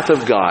 the wrath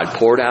of God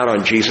poured out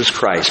on Jesus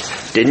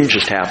Christ didn't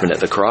just happen at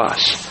the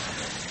cross.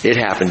 It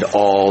happened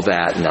all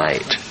that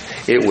night.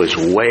 It was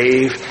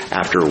wave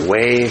after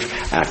wave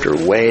after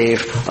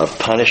wave of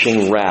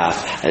punishing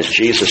wrath as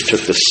Jesus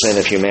took the sin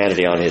of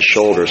humanity on his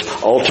shoulders,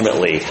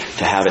 ultimately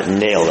to have it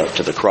nailed up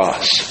to the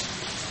cross.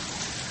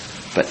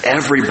 But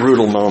every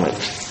brutal moment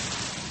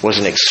was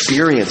an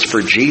experience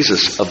for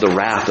Jesus of the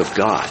wrath of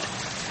God.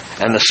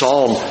 And the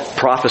psalm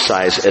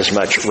prophesies as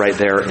much right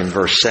there in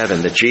verse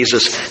 7, that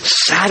Jesus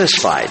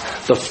satisfied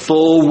the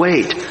full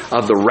weight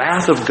of the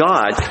wrath of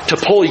God to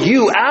pull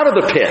you out of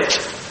the pit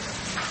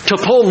to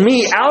pull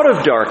me out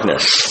of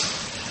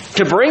darkness,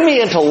 to bring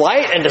me into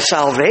light and to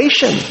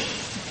salvation.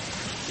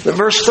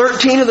 Verse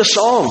 13 of the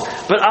Psalm,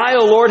 but I,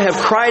 O Lord, have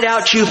cried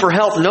out to you for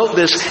help. Note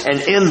this,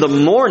 and in the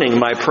morning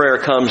my prayer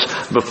comes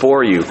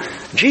before you.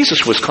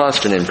 Jesus was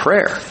constant in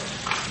prayer.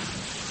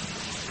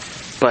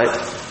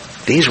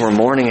 But these were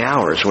morning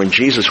hours when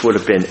Jesus would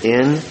have been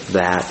in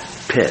that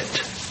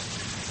pit.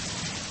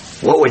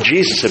 What would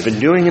Jesus have been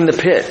doing in the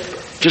pit?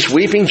 Just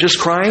weeping, just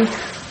crying?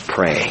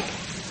 Praying.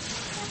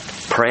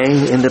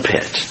 Praying in the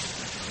pit.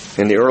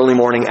 In the early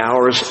morning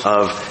hours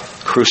of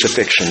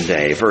Crucifixion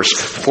Day. Verse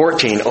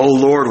 14, O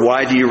Lord,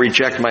 why do you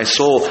reject my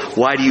soul?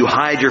 Why do you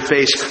hide your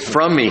face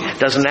from me?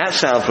 Doesn't that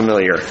sound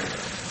familiar?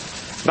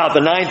 About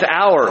the 9th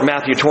hour,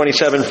 Matthew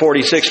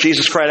 27:46,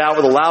 Jesus cried out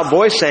with a loud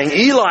voice saying,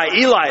 Eli,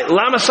 Eli,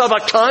 lama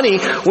sabachthani,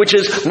 which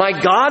is, my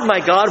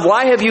God,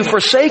 why have you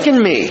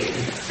forsaken me?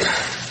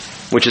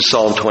 Which is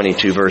Psalm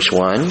 22, verse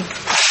 1.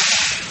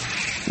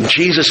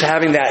 Jesus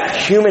having that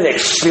human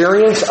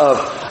experience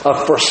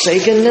of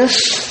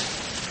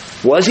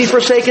forsakenness. Was he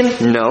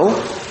forsaken?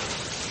 No.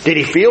 Did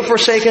he feel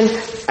forsaken?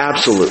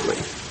 Absolutely.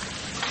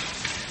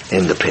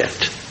 In the pit.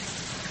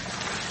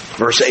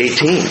 Verse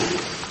 18.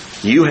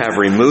 You have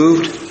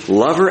removed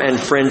lover and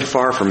friend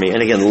far from me.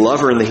 And again,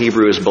 lover in the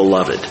Hebrew is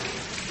beloved.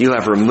 You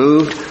have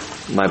removed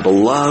my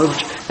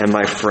beloved and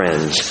my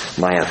friends.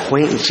 My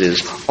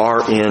acquaintances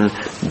are in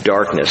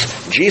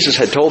darkness. Jesus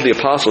had told the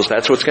apostles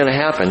that's what's going to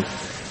happen.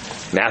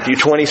 Matthew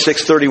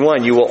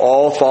 26:31, you will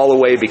all fall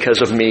away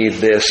because of me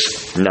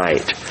this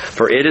night.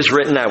 For it is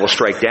written, I will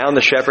strike down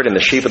the shepherd and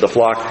the sheep of the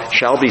flock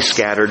shall be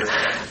scattered.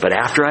 But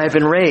after I have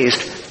been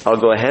raised, I'll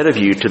go ahead of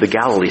you to the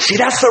Galilee. See,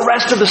 that's the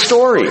rest of the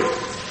story.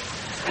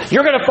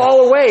 You're going to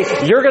fall away.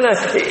 You're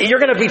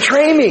going to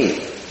betray me.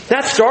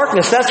 That's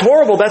darkness. That's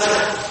horrible. That's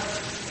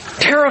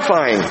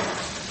terrifying.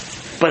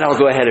 But I'll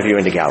go ahead of you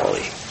into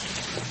Galilee.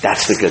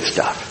 That's the good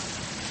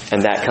stuff.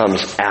 And that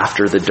comes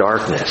after the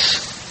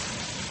darkness.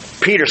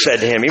 Peter said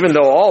to him, even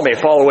though all may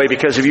fall away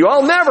because of you,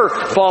 I'll never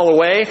fall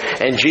away.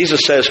 And Jesus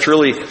says,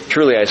 truly,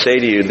 truly, I say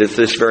to you that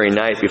this very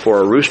night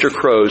before a rooster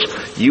crows,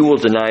 you will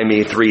deny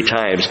me 3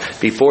 times.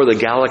 Before the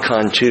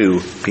Galacon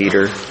too,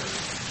 Peter,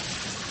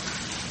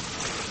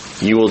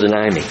 you will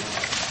deny me.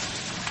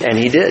 And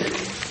he did.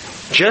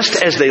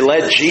 Just as they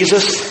led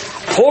Jesus,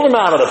 pulled him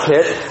out of the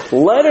pit,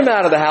 led him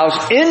out of the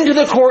house, into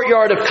the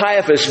courtyard of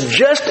Caiaphas,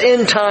 just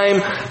in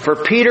time for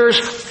Peter's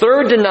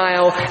 3rd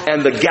denial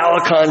and the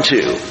Galacon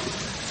too.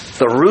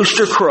 The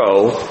rooster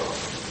crow,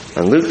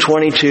 and Luke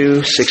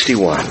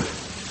 22:61,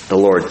 the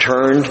Lord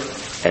turned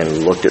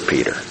and looked at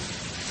Peter.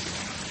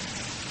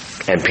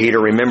 And Peter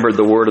remembered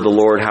the word of the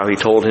Lord, how he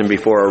told him,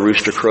 before a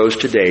rooster crows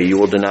today, you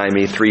will deny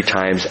me 3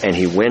 times. And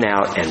he went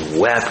out and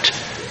wept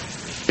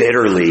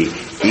bitterly.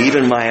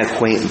 Even my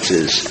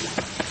acquaintances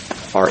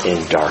are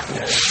in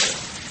darkness.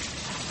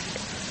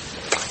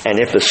 And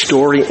if the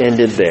story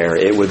ended there,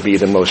 it would be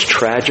the most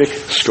tragic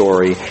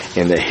story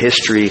in the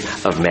history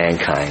of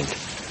mankind.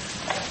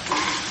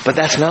 But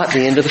that's not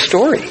the end of the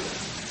story.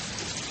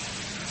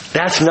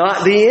 That's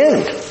not the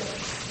end.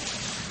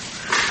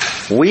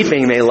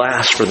 Weeping may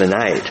last for the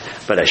night,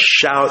 but a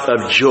shout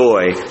of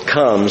joy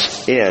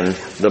comes in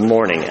the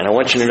morning. And I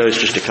want you to notice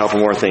just a couple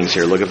more things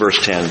here. Look at verse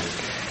 10.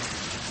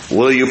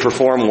 Will you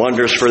perform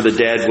wonders for the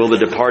dead? Will the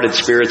departed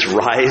spirits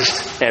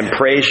rise and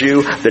praise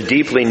you? The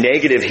deeply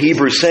negative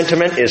Hebrew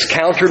sentiment is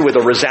countered with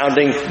a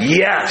resounding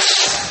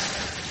yes.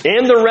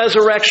 In the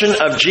resurrection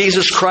of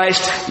Jesus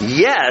Christ,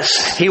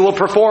 yes, He will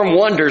perform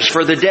wonders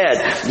for the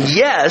dead.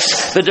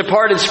 Yes, the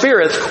departed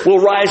spirits will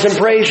rise and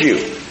praise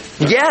you.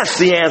 Yes,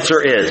 the answer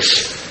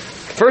is.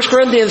 1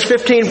 Corinthians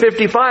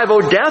 15:55,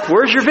 O death,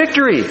 where's your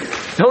victory?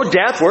 O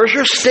death, where's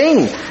your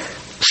sting?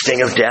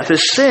 Sting of death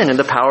is sin, and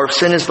the power of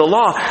sin is the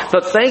law.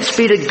 But thanks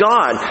be to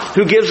God,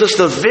 who gives us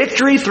the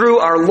victory through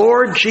our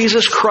Lord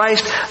Jesus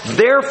Christ.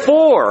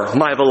 Therefore,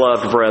 my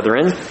beloved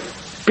brethren,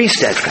 be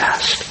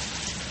steadfast.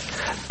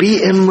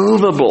 Be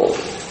immovable,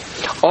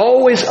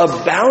 always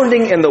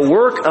abounding in the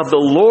work of the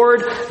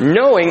Lord,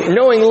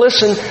 knowing,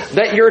 listen,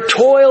 that your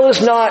toil is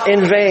not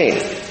in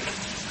vain.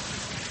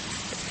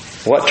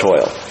 What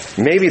toil?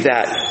 Maybe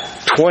that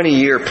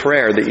 20-year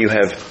prayer that you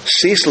have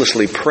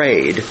ceaselessly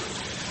prayed,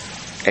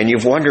 and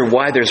you've wondered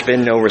why there's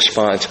been no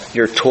response.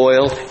 Your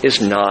toil is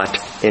not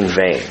in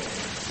vain.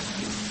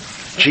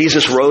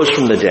 Jesus rose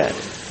from the dead.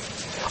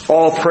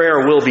 All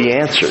prayer will be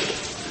answered.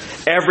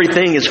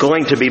 Everything is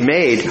going to be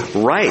made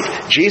right.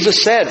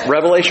 Jesus said,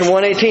 Revelation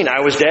 1:18, I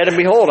was dead and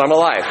behold, I'm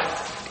alive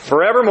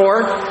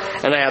forevermore,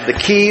 and I have the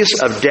keys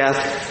of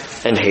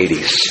death and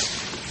Hades.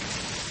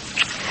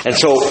 And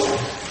so,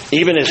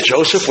 even as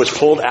Joseph was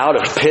pulled out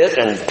of pit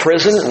and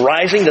prison,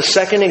 rising to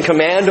second in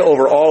command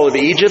over all of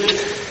Egypt,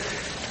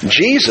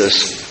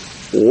 Jesus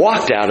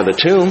walked out of the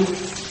tomb,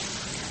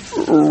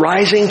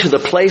 rising to the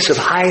place of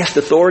highest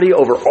authority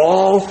over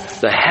all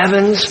the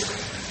heavens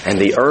and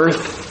the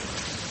earth,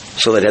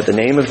 so that at the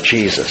name of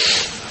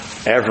Jesus,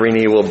 every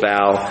knee will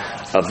bow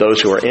of those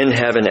who are in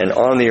heaven and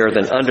on the earth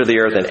and under the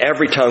earth, and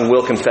every tongue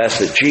will confess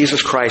that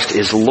Jesus Christ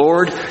is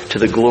Lord, to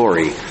the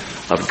glory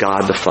of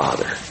God the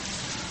Father.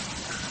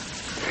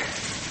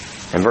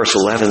 And verse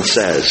 11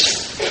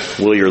 says,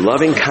 will your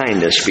loving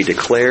kindness be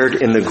declared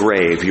in the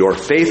grave, your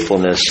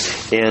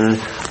faithfulness in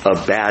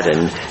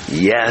Abaddon?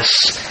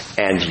 Yes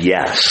and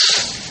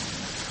yes.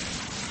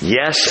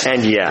 Yes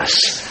and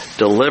yes.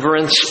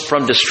 Deliverance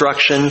from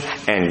destruction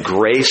and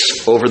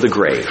grace over the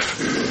grave.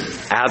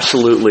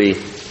 Absolutely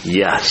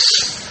yes.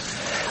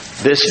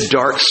 This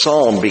dark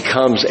psalm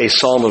becomes a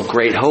psalm of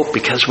great hope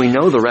because we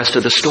know the rest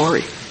of the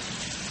story.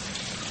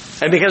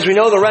 And because we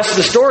know the rest of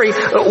the story,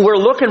 we're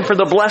looking for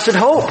the blessed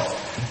hope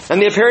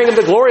and the appearing of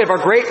the glory of our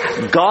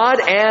great God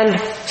and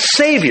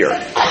Savior,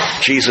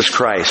 Jesus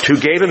Christ, who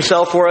gave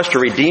himself for us to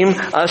redeem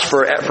us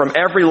from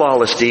every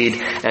lawless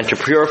deed and to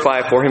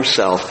purify for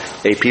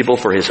himself a people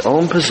for his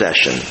own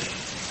possession,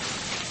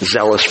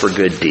 zealous for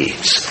good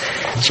deeds.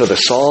 So the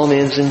psalm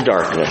ends in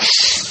darkness,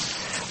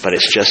 but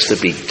it's just the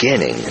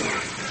beginning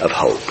of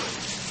hope.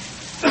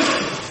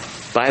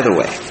 By the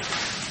way,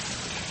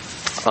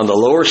 on the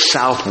lower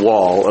south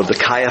wall of the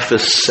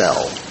Caiaphas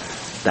cell,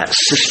 that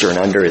cistern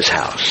under his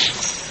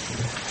house,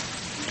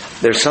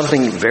 there's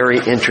something very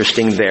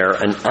interesting there,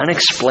 an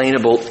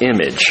unexplainable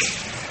image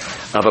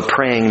of a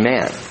praying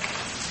man.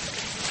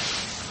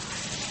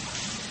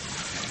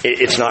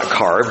 It's not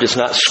carved, it's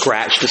not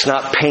scratched, it's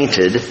not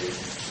painted.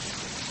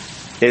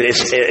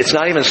 It's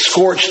not even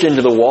scorched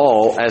into the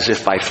wall as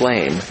if by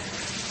flame.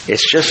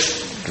 It's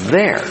just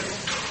there.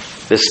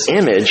 This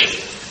image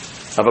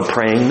of a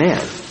praying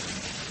man.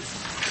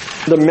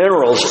 The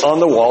minerals on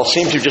the wall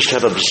seem to just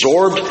have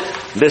absorbed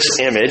this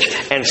image,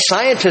 and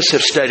scientists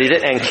have studied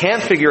it and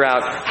can't figure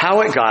out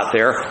how it got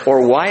there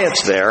or why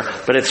it's there,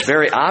 but it's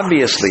very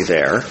obviously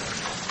there.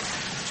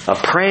 A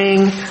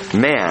praying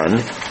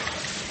man,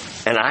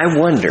 and I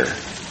wonder,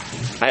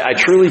 I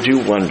truly do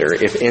wonder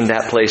if in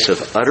that place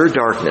of utter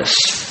darkness,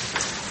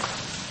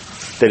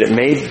 that it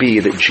may be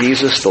that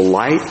Jesus, the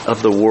light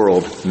of the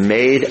world,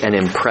 made an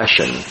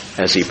impression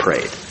as he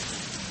prayed.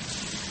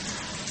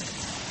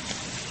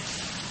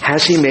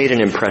 Has he made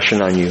an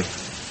impression on you?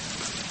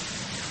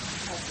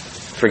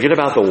 Forget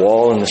about the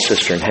wall and the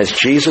cistern. Has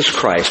Jesus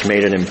Christ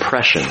made an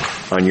impression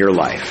on your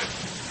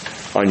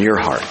life, on your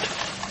heart?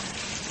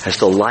 Has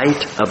the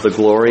light of the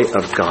glory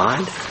of God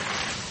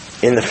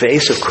in the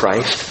face of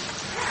Christ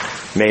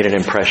made an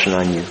impression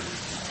on you?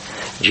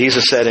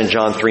 Jesus said in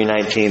John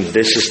 3:19,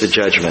 this is the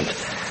judgment,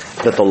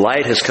 that the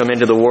light has come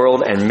into the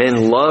world and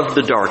men loved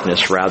the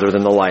darkness rather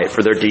than the light,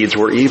 for their deeds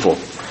were evil.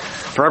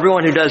 For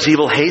everyone who does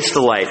evil hates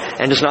the light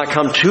and does not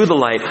come to the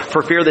light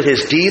for fear that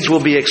his deeds will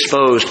be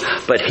exposed.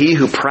 But he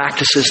who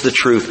practices the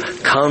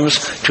truth comes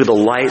to the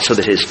light so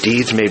that his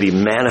deeds may be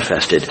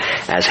manifested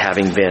as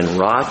having been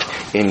wrought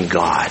in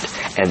God.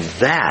 And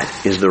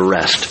that is the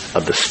rest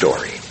of the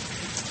story.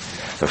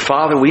 And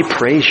Father, we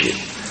praise you.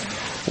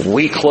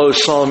 We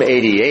close Psalm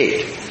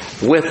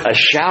 88 with a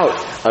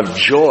shout of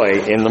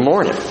joy in the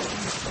morning.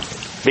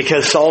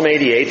 Because Psalm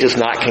 88 does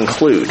not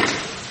conclude.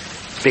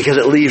 Because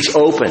it leaves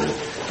open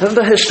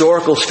the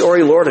historical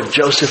story, Lord, of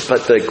Joseph,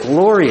 but the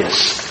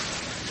glorious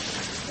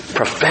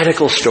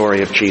prophetical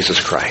story of Jesus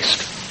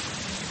Christ.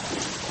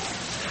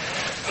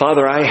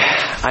 Father,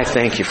 I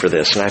thank you for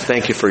this, and I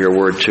thank you for your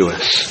word to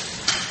us.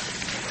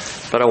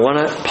 But I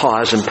want to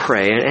pause and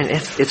pray, and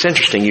it's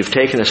interesting, you've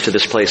taken us to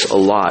this place a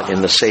lot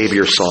in the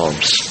Savior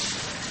Psalms.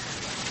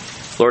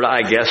 Lord,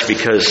 I guess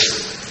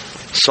because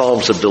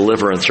Psalms of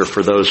deliverance are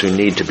for those who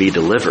need to be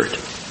delivered.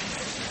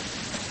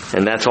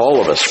 And that's all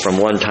of us from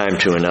one time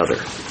to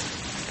another.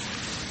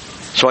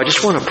 So I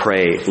just want to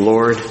pray,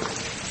 Lord,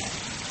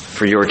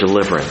 for your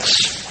deliverance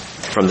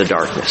from the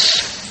darkness.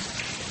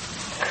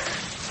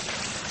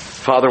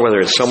 Father, whether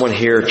it's someone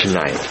here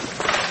tonight,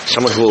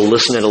 someone who will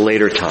listen at a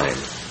later time,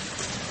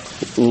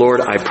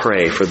 Lord, I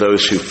pray for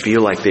those who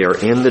feel like they are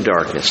in the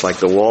darkness, like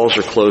the walls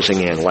are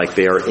closing in, like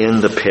they are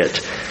in the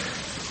pit,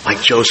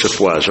 like Joseph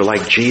was, or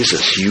like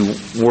Jesus, you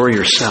were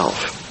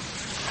yourself.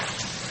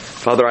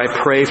 Father,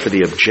 I pray for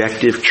the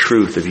objective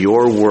truth of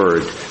your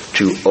word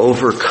to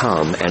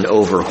overcome and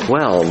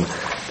overwhelm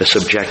the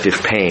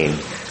subjective pain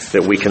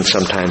that we can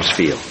sometimes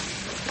feel.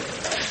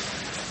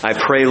 I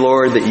pray,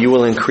 Lord, that you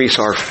will increase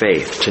our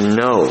faith to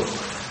know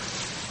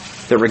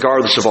that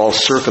regardless of all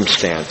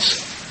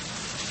circumstance,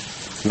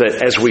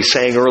 that as we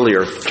sang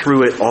earlier,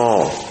 through it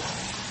all,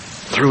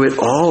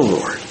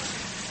 Lord,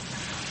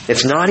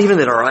 it's not even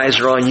that our eyes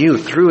are on you.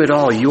 Through it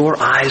all,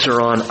 your eyes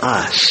are on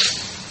us.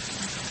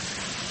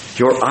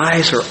 Your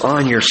eyes are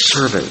on your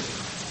servant.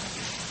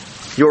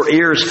 Your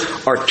ears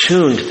are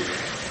tuned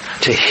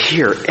to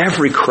hear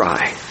every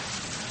cry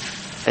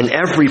and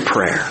every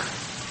prayer.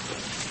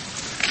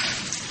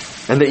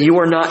 And that you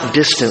are not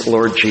distant,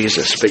 Lord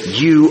Jesus, but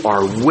you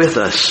are with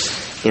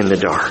us in the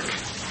dark.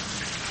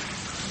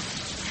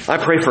 I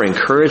pray for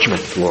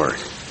encouragement, Lord.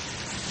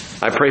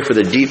 I pray for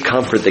the deep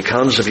comfort that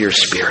comes of your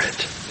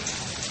Spirit.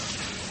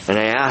 And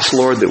I ask,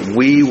 Lord, that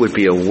we would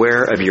be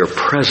aware of your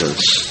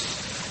presence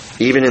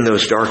even in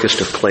those darkest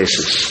of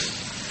places.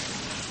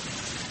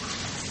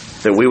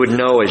 That we would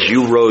know as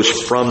you rose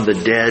from the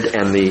dead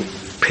and the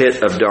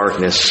pit of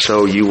darkness,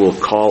 so you will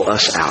call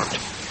us out.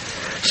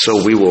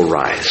 So we will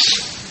rise.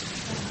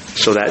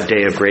 So that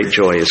day of great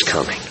joy is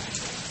coming.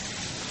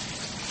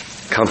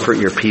 Comfort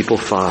your people,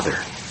 Father,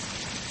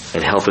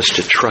 and help us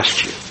to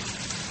trust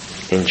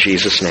you. In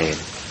Jesus' name,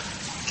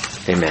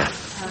 amen.